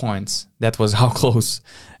 4 points. That was how close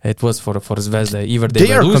it was for Zvezda. Either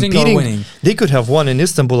they were losing or winning. They could have won in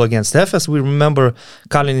Istanbul against Efes. We remember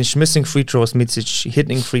Kalinic missing free throws, Mitsic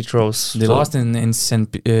hitting free throws. They lost against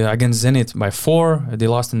Zenit by 4. They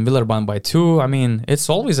lost in Villeurbanne by 2. I mean, it's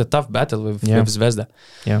always a tough battle with Zvezda.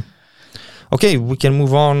 Yeah. Okay, we can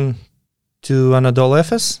move on to Anadolu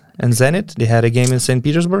Efes and Zenit. They had a game in St.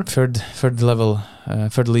 Petersburg. Third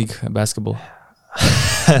league basketball.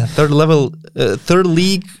 Third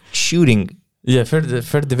league shooting. Yeah,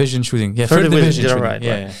 third division shooting. Yeah, third division shooting. Right.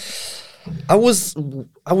 Yeah. I was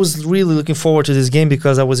really looking forward to this game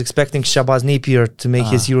because I was expecting Shabazz Napier to make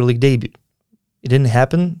his EuroLeague debut. It didn't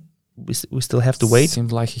happen. We still have to wait.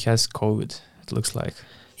 Seems like he has COVID, it looks like.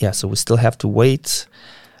 Yeah, so we still have to wait.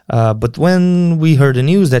 But when we heard the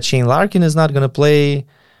news that Shane Larkin is not going to play,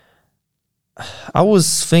 I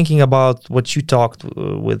was thinking about what you talked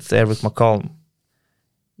with Eric McCollum.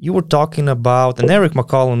 you were talking about, and Eric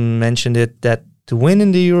McCollum mentioned it, that to win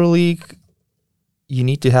in the EuroLeague, you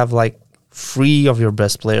need to have like 3 of your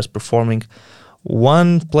best players performing.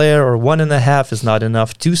 1 player or 1.5 is not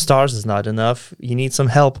enough. 2 stars is not enough. You need some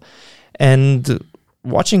help. And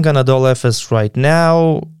watching Anadolu Efes right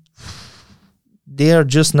now, they are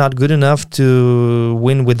just not good enough to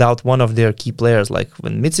win without one of their key players. Like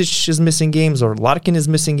when Micic is missing games or Larkin is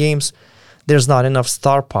missing games, there's not enough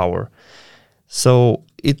star power. So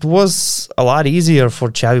it was a lot easier for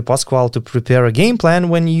Xavi Pascual to prepare a game plan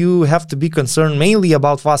when you have to be concerned mainly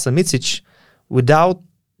about Vasa Micic without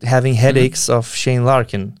having headaches of Shane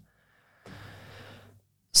Larkin.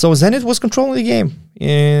 So Zenit was controlling the game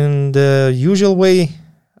in the usual way,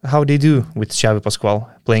 how they do with Xavi Pascual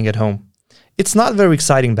playing at home. It's not very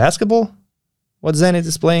exciting basketball, what Zenit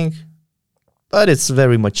is playing, but it's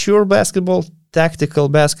very mature basketball, tactical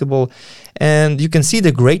basketball, and you can see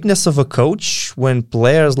the greatness of a coach when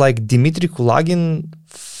players like Dimitri Kulagin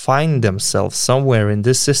find themselves somewhere in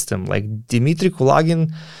this system. Like Dimitri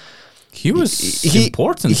Kulagin, he was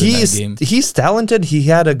important in that game. He's talented. He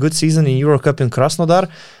had a good season in Eurocup in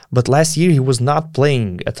Krasnodar, but last year he was not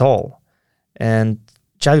playing at all. And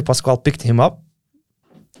Xavi Pascual picked him up.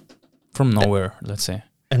 From nowhere, let's say.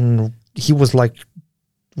 And he was like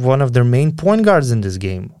one of their main point guards in this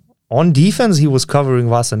game. On defense, he was covering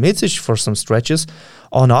Vasa Micic for some stretches.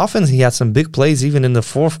 On offense, he had some big plays. Even in the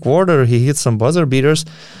fourth quarter, he hit some buzzer beaters.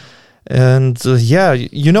 And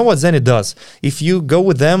you know what Zenit does? If you go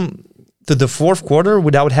with them to the fourth quarter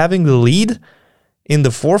without having the lead, in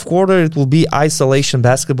the fourth quarter, it will be isolation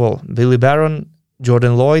basketball. Billy Barron,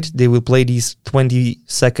 Jordan Lloyd, they will play these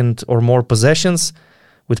 20-second or more possessions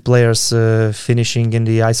with players finishing in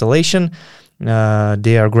the isolation.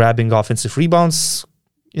 They are grabbing offensive rebounds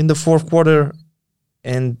in the fourth quarter,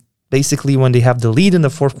 and basically when they have the lead in the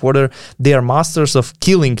fourth quarter, they are masters of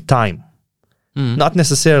killing time. Not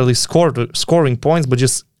necessarily scoring points, but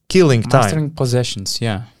just killing time. Mastering possessions,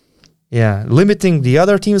 yeah. Yeah, limiting the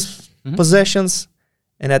other team's possessions,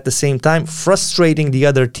 and at the same time frustrating the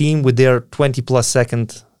other team with their 20-plus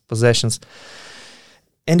second possessions.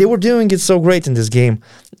 And they were doing it so great in this game.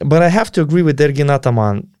 But I have to agree with Ergin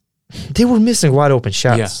Ataman. They were missing wide open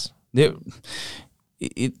shots. Yeah.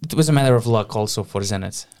 It was a matter of luck also for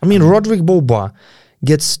Zenit. I mean, Roderick Boba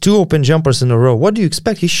gets 2 open jumpers in a row. What do you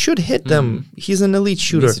expect? He should hit them. He's an elite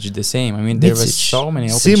shooter. Micic the same. I mean, there was so many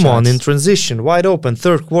open Simon shots. In transition, wide open,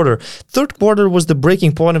 third quarter. Third quarter was the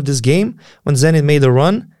breaking point of this game when Zenit made a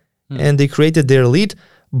run and they created their lead.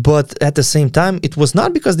 But at the same time, it was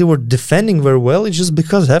not because they were defending very well. It's just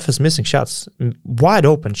because Efes missing shots, wide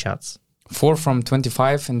open shots. 4 from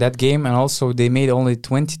 25 in that game, and also they made only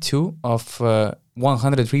 22 of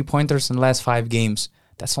 100 3-pointers in the last 5 games.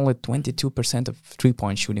 That's only 22% of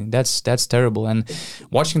 3-point shooting. That's terrible. And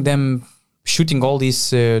watching them shooting all these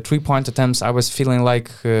 3-point attempts, I was feeling like,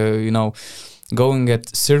 going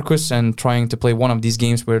at circus and trying to play one of these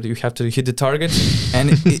games where you have to hit the target, and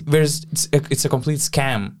it's a complete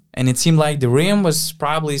scam. And it seemed like the rim was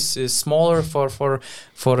probably smaller for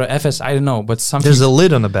FS. I don't know, but something. There's a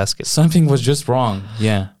lid on the basket. Something was just wrong.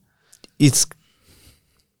 Yeah, it's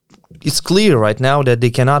clear right now that they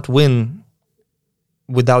cannot win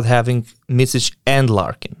without having Micic and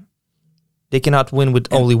Larkin. They cannot win with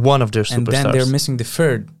only one of their superstars. And then they're missing the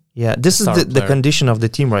third. Yeah, this is the condition of the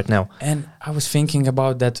team right now. And I was thinking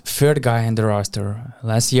about that third guy in the roster.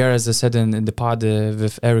 Last year, as I said in the pod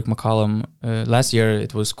with Eric McCollum, last year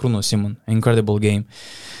it was Kruno Simon. Incredible game.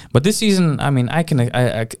 But this season, I mean, I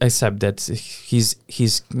accept that he's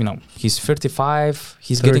 35,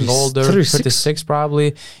 he's getting older, 36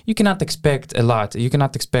 probably. You cannot expect a lot. You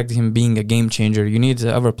cannot expect him being a game changer. You need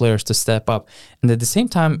other players to step up. And at the same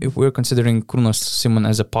time, if we're considering Kruno Simon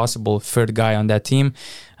as a possible third guy on that team,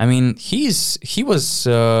 I mean, he won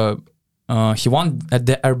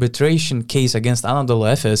the arbitration case against Anadolu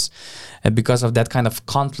Efes because of that kind of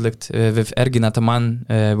conflict with Ergin Ataman,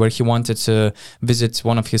 where he wanted to visit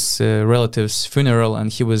one of his relatives' funeral,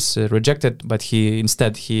 and he was rejected. But he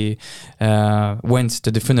went to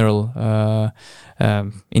the funeral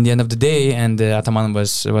in the end of the day, and Ataman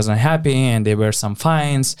was unhappy, and there were some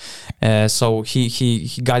fines. So he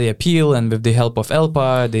got the appeal, and with the help of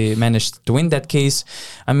ELPA, they managed to win that case.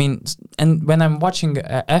 I mean, and when I'm watching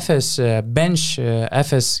Efes bench,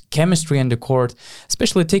 Efes chemistry on the court,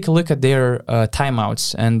 especially take a look at their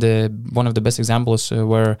timeouts. And one of the best examples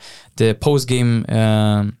were the post-game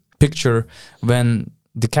picture when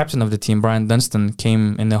the captain of the team, Brian Dunstan,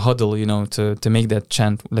 came in the huddle, to make that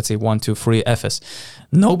chant, let's say 1, 2, 3 FS.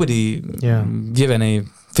 Nobody give any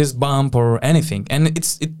fist bump or anything, and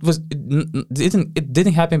it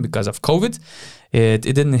didn't happen because of COVID. It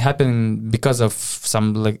didn't happen because of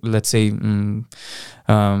some, let's say,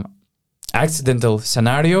 accidental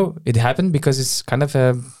scenario. It happened because it's kind of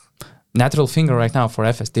a natural thing right now for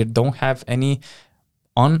FS. They don't have any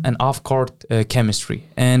on and off court chemistry.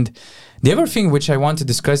 And the other thing which I want to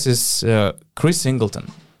discuss is Chris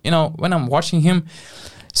Singleton. When I'm watching him,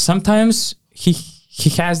 sometimes he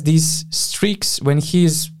has these streaks when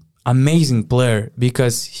he's amazing player,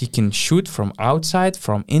 because he can shoot from outside,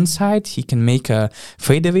 from inside. He can make a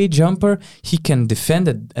fadeaway jumper. He can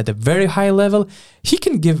defend at a very high level. He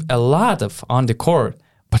can give a lot of on the court.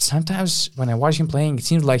 But sometimes when I watch him playing, it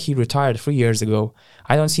seems like he retired 3 years ago.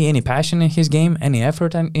 I don't see any passion in his game, any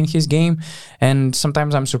effort in his game. And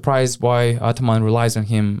sometimes I'm surprised why Ataman relies on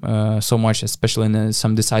him so much, especially in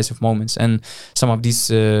some decisive moments. And some of these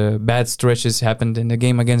bad stretches happened in the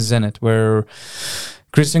game against Zenit, where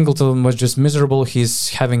Chris Singleton was just miserable. He's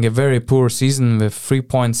having a very poor season with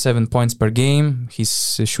 3.7 points per game.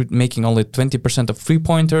 He's making only 20% of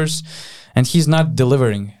 3-pointers. And he's not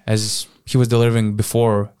delivering as he was delivering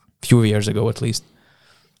before, a few years ago at least.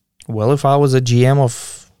 Well, if I was a GM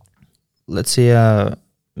of, let's say, a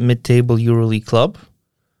mid-table EuroLeague club,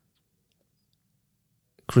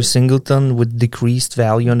 Chris Singleton with decreased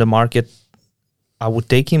value on the market, I would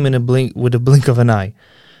take him with a blink of an eye.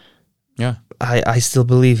 Yeah. I still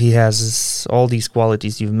believe he has all these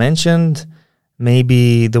qualities you've mentioned.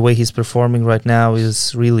 Maybe the way he's performing right now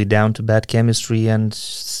is really down to bad chemistry and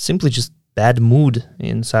simply just bad mood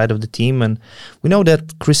inside of the team. And we know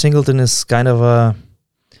that Chris Singleton is kind of a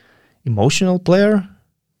emotional player.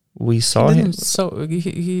 We saw him. So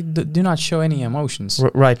he do not show any emotions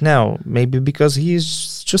right now. Maybe because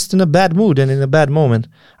he's just in a bad mood and in a bad moment.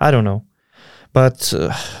 I don't know. But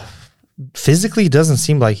physically, it doesn't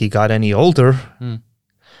seem like he got any older.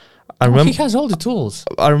 He has all the tools.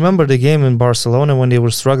 I remember the game in Barcelona when they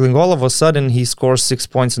were struggling. All of a sudden, he scores 6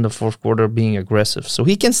 points in the fourth quarter being aggressive. So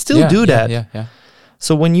he can still do that. Yeah.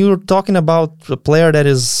 So when you're talking about a player that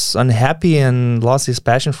is unhappy and lost his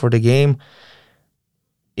passion for the game,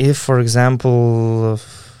 if, for example,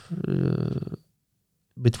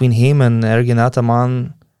 between him and Ergin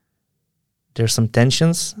Ataman, there's some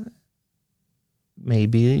tensions,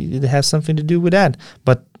 maybe it has something to do with that.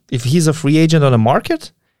 But if he's a free agent on the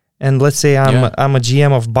market, and let's say I'm a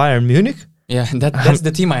GM of Bayern Munich, that's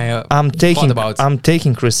the team I'm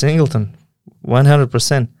taking Chris Singleton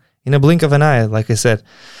 100% in a blink of an eye, like I said.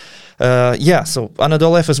 So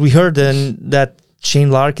Anadolu Efes, we heard that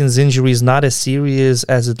Shane Larkin's injury is not as serious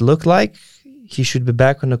as it looked like. He should be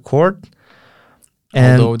back on the court.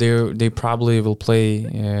 And although they probably will play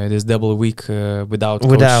this double week without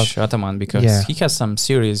Coach Ataman, because he has some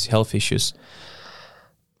serious health issues.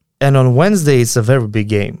 And on Wednesday, it's a very big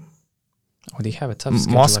game. Oh, they have a tough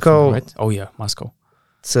schedule. Moscow, right? Oh yeah, Moscow.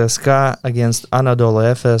 CSKA against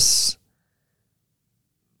Anadolu Efes.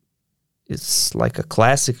 It's like a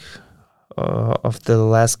classic of the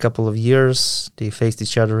last couple of years. They faced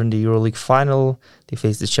each other in the EuroLeague final. They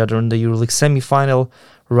faced each other in the EuroLeague semifinal.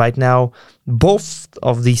 Right now, both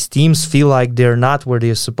of these teams feel like they're not where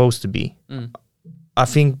they're supposed to be. I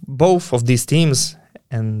think both of these teams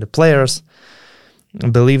and the players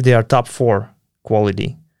believe they are top 4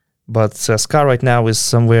 quality. But CSKA right now is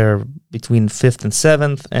somewhere between 5th and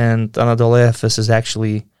 7th, and Anadolu Efes is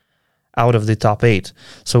actually out of the top 8.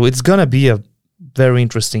 So it's going to be a very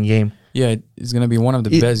interesting game. Yeah, it's going to be one of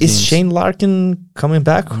the best games. Is Shane Larkin coming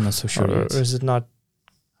back? I'm not so sure or yet. Is it not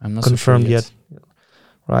I'm not confirmed so sure yet?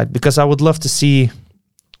 Right, because I would love to see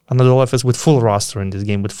Anadolu Efes with full roster in this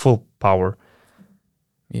game, with full power.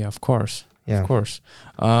 Yeah, of course. Yeah. Of course.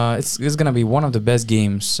 It's going to be one of the best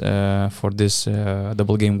games for this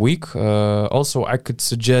double game week. Also, I could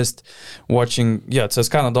suggest watching,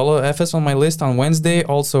 CSKA Anadolu Efes on my list on Wednesday.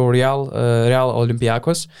 Also, Real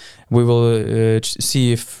Olympiacos. We will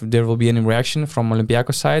see if there will be any reaction from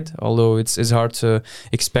Olympiacos side, although it's hard to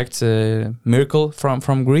expect a miracle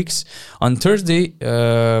from Greeks. On Thursday,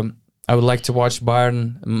 I would like to watch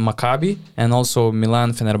Bayern Maccabi and also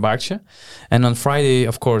Milan Fenerbahce. And on Friday,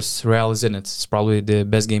 of course, Real is in it. It's probably the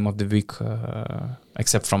best game of the week,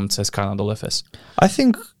 except from CSKA Anadolu Efes. I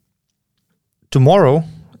think tomorrow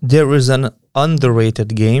there is an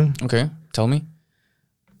underrated game. Okay, tell me.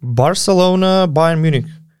 Barcelona, Bayern Munich.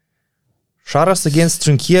 Sharas against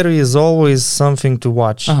Trinchieri is always something to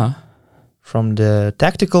watch. From the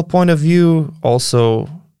tactical point of view, also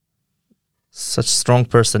such strong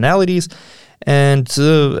personalities. And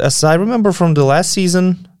as I remember from the last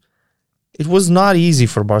season, it was not easy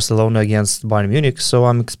for Barcelona against Bayern Munich. So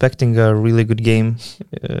I'm expecting a really good game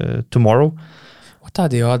tomorrow. What are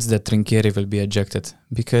the odds that Trinchieri will be ejected?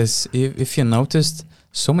 Because if you noticed,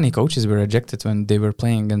 so many coaches were ejected when they were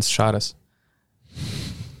playing against Sharas.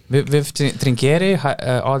 With Trinchieri,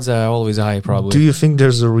 odds are always high, probably. Do you think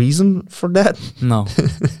there's a reason for that? No,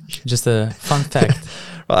 just a fun fact.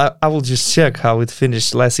 I will just check how it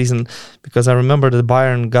finished last season, because I remember that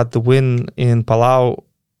Bayern got the win in Palau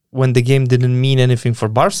when the game didn't mean anything for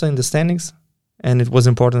Barca in the standings, and it was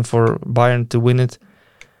important for Bayern to win it.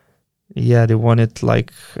 Yeah, they won it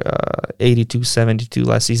like 82-72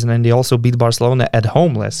 last season, and they also beat Barcelona at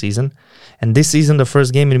home last season. And this season, the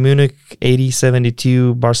first game in Munich,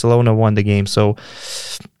 80-72, Barcelona won the game. So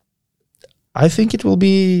I think it will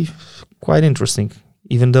be quite interesting,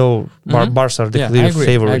 even though Barca are the clear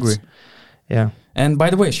favorites. I agree. Yeah. And by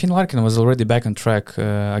the way, Shane Larkin was already back on track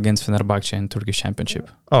against Fenerbahce in Turkish Championship.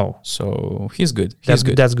 Oh. So he's good.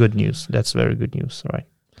 That's good news. That's very good news, right?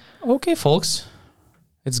 Okay, folks.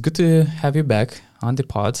 It's good to have you back on the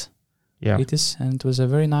pod. Yeah. And it was a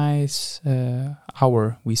very nice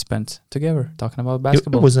hour we spent together talking about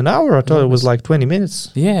basketball. It was an hour. I thought it was like 20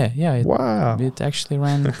 minutes. Yeah. Wow. It actually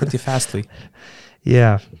ran pretty fastly.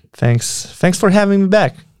 Yeah. Thanks for having me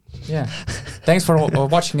back. Yeah. Thanks for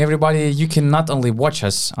watching, everybody. You can not only watch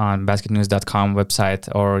us on basketnews.com website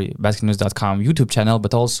or basketnews.com YouTube channel,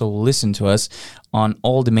 but also listen to us on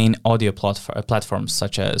all the main audio platforms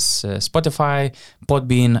such as Spotify,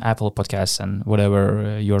 Podbean, Apple Podcasts, and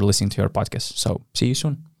whatever you're listening to your podcast. So see you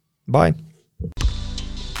soon. Bye.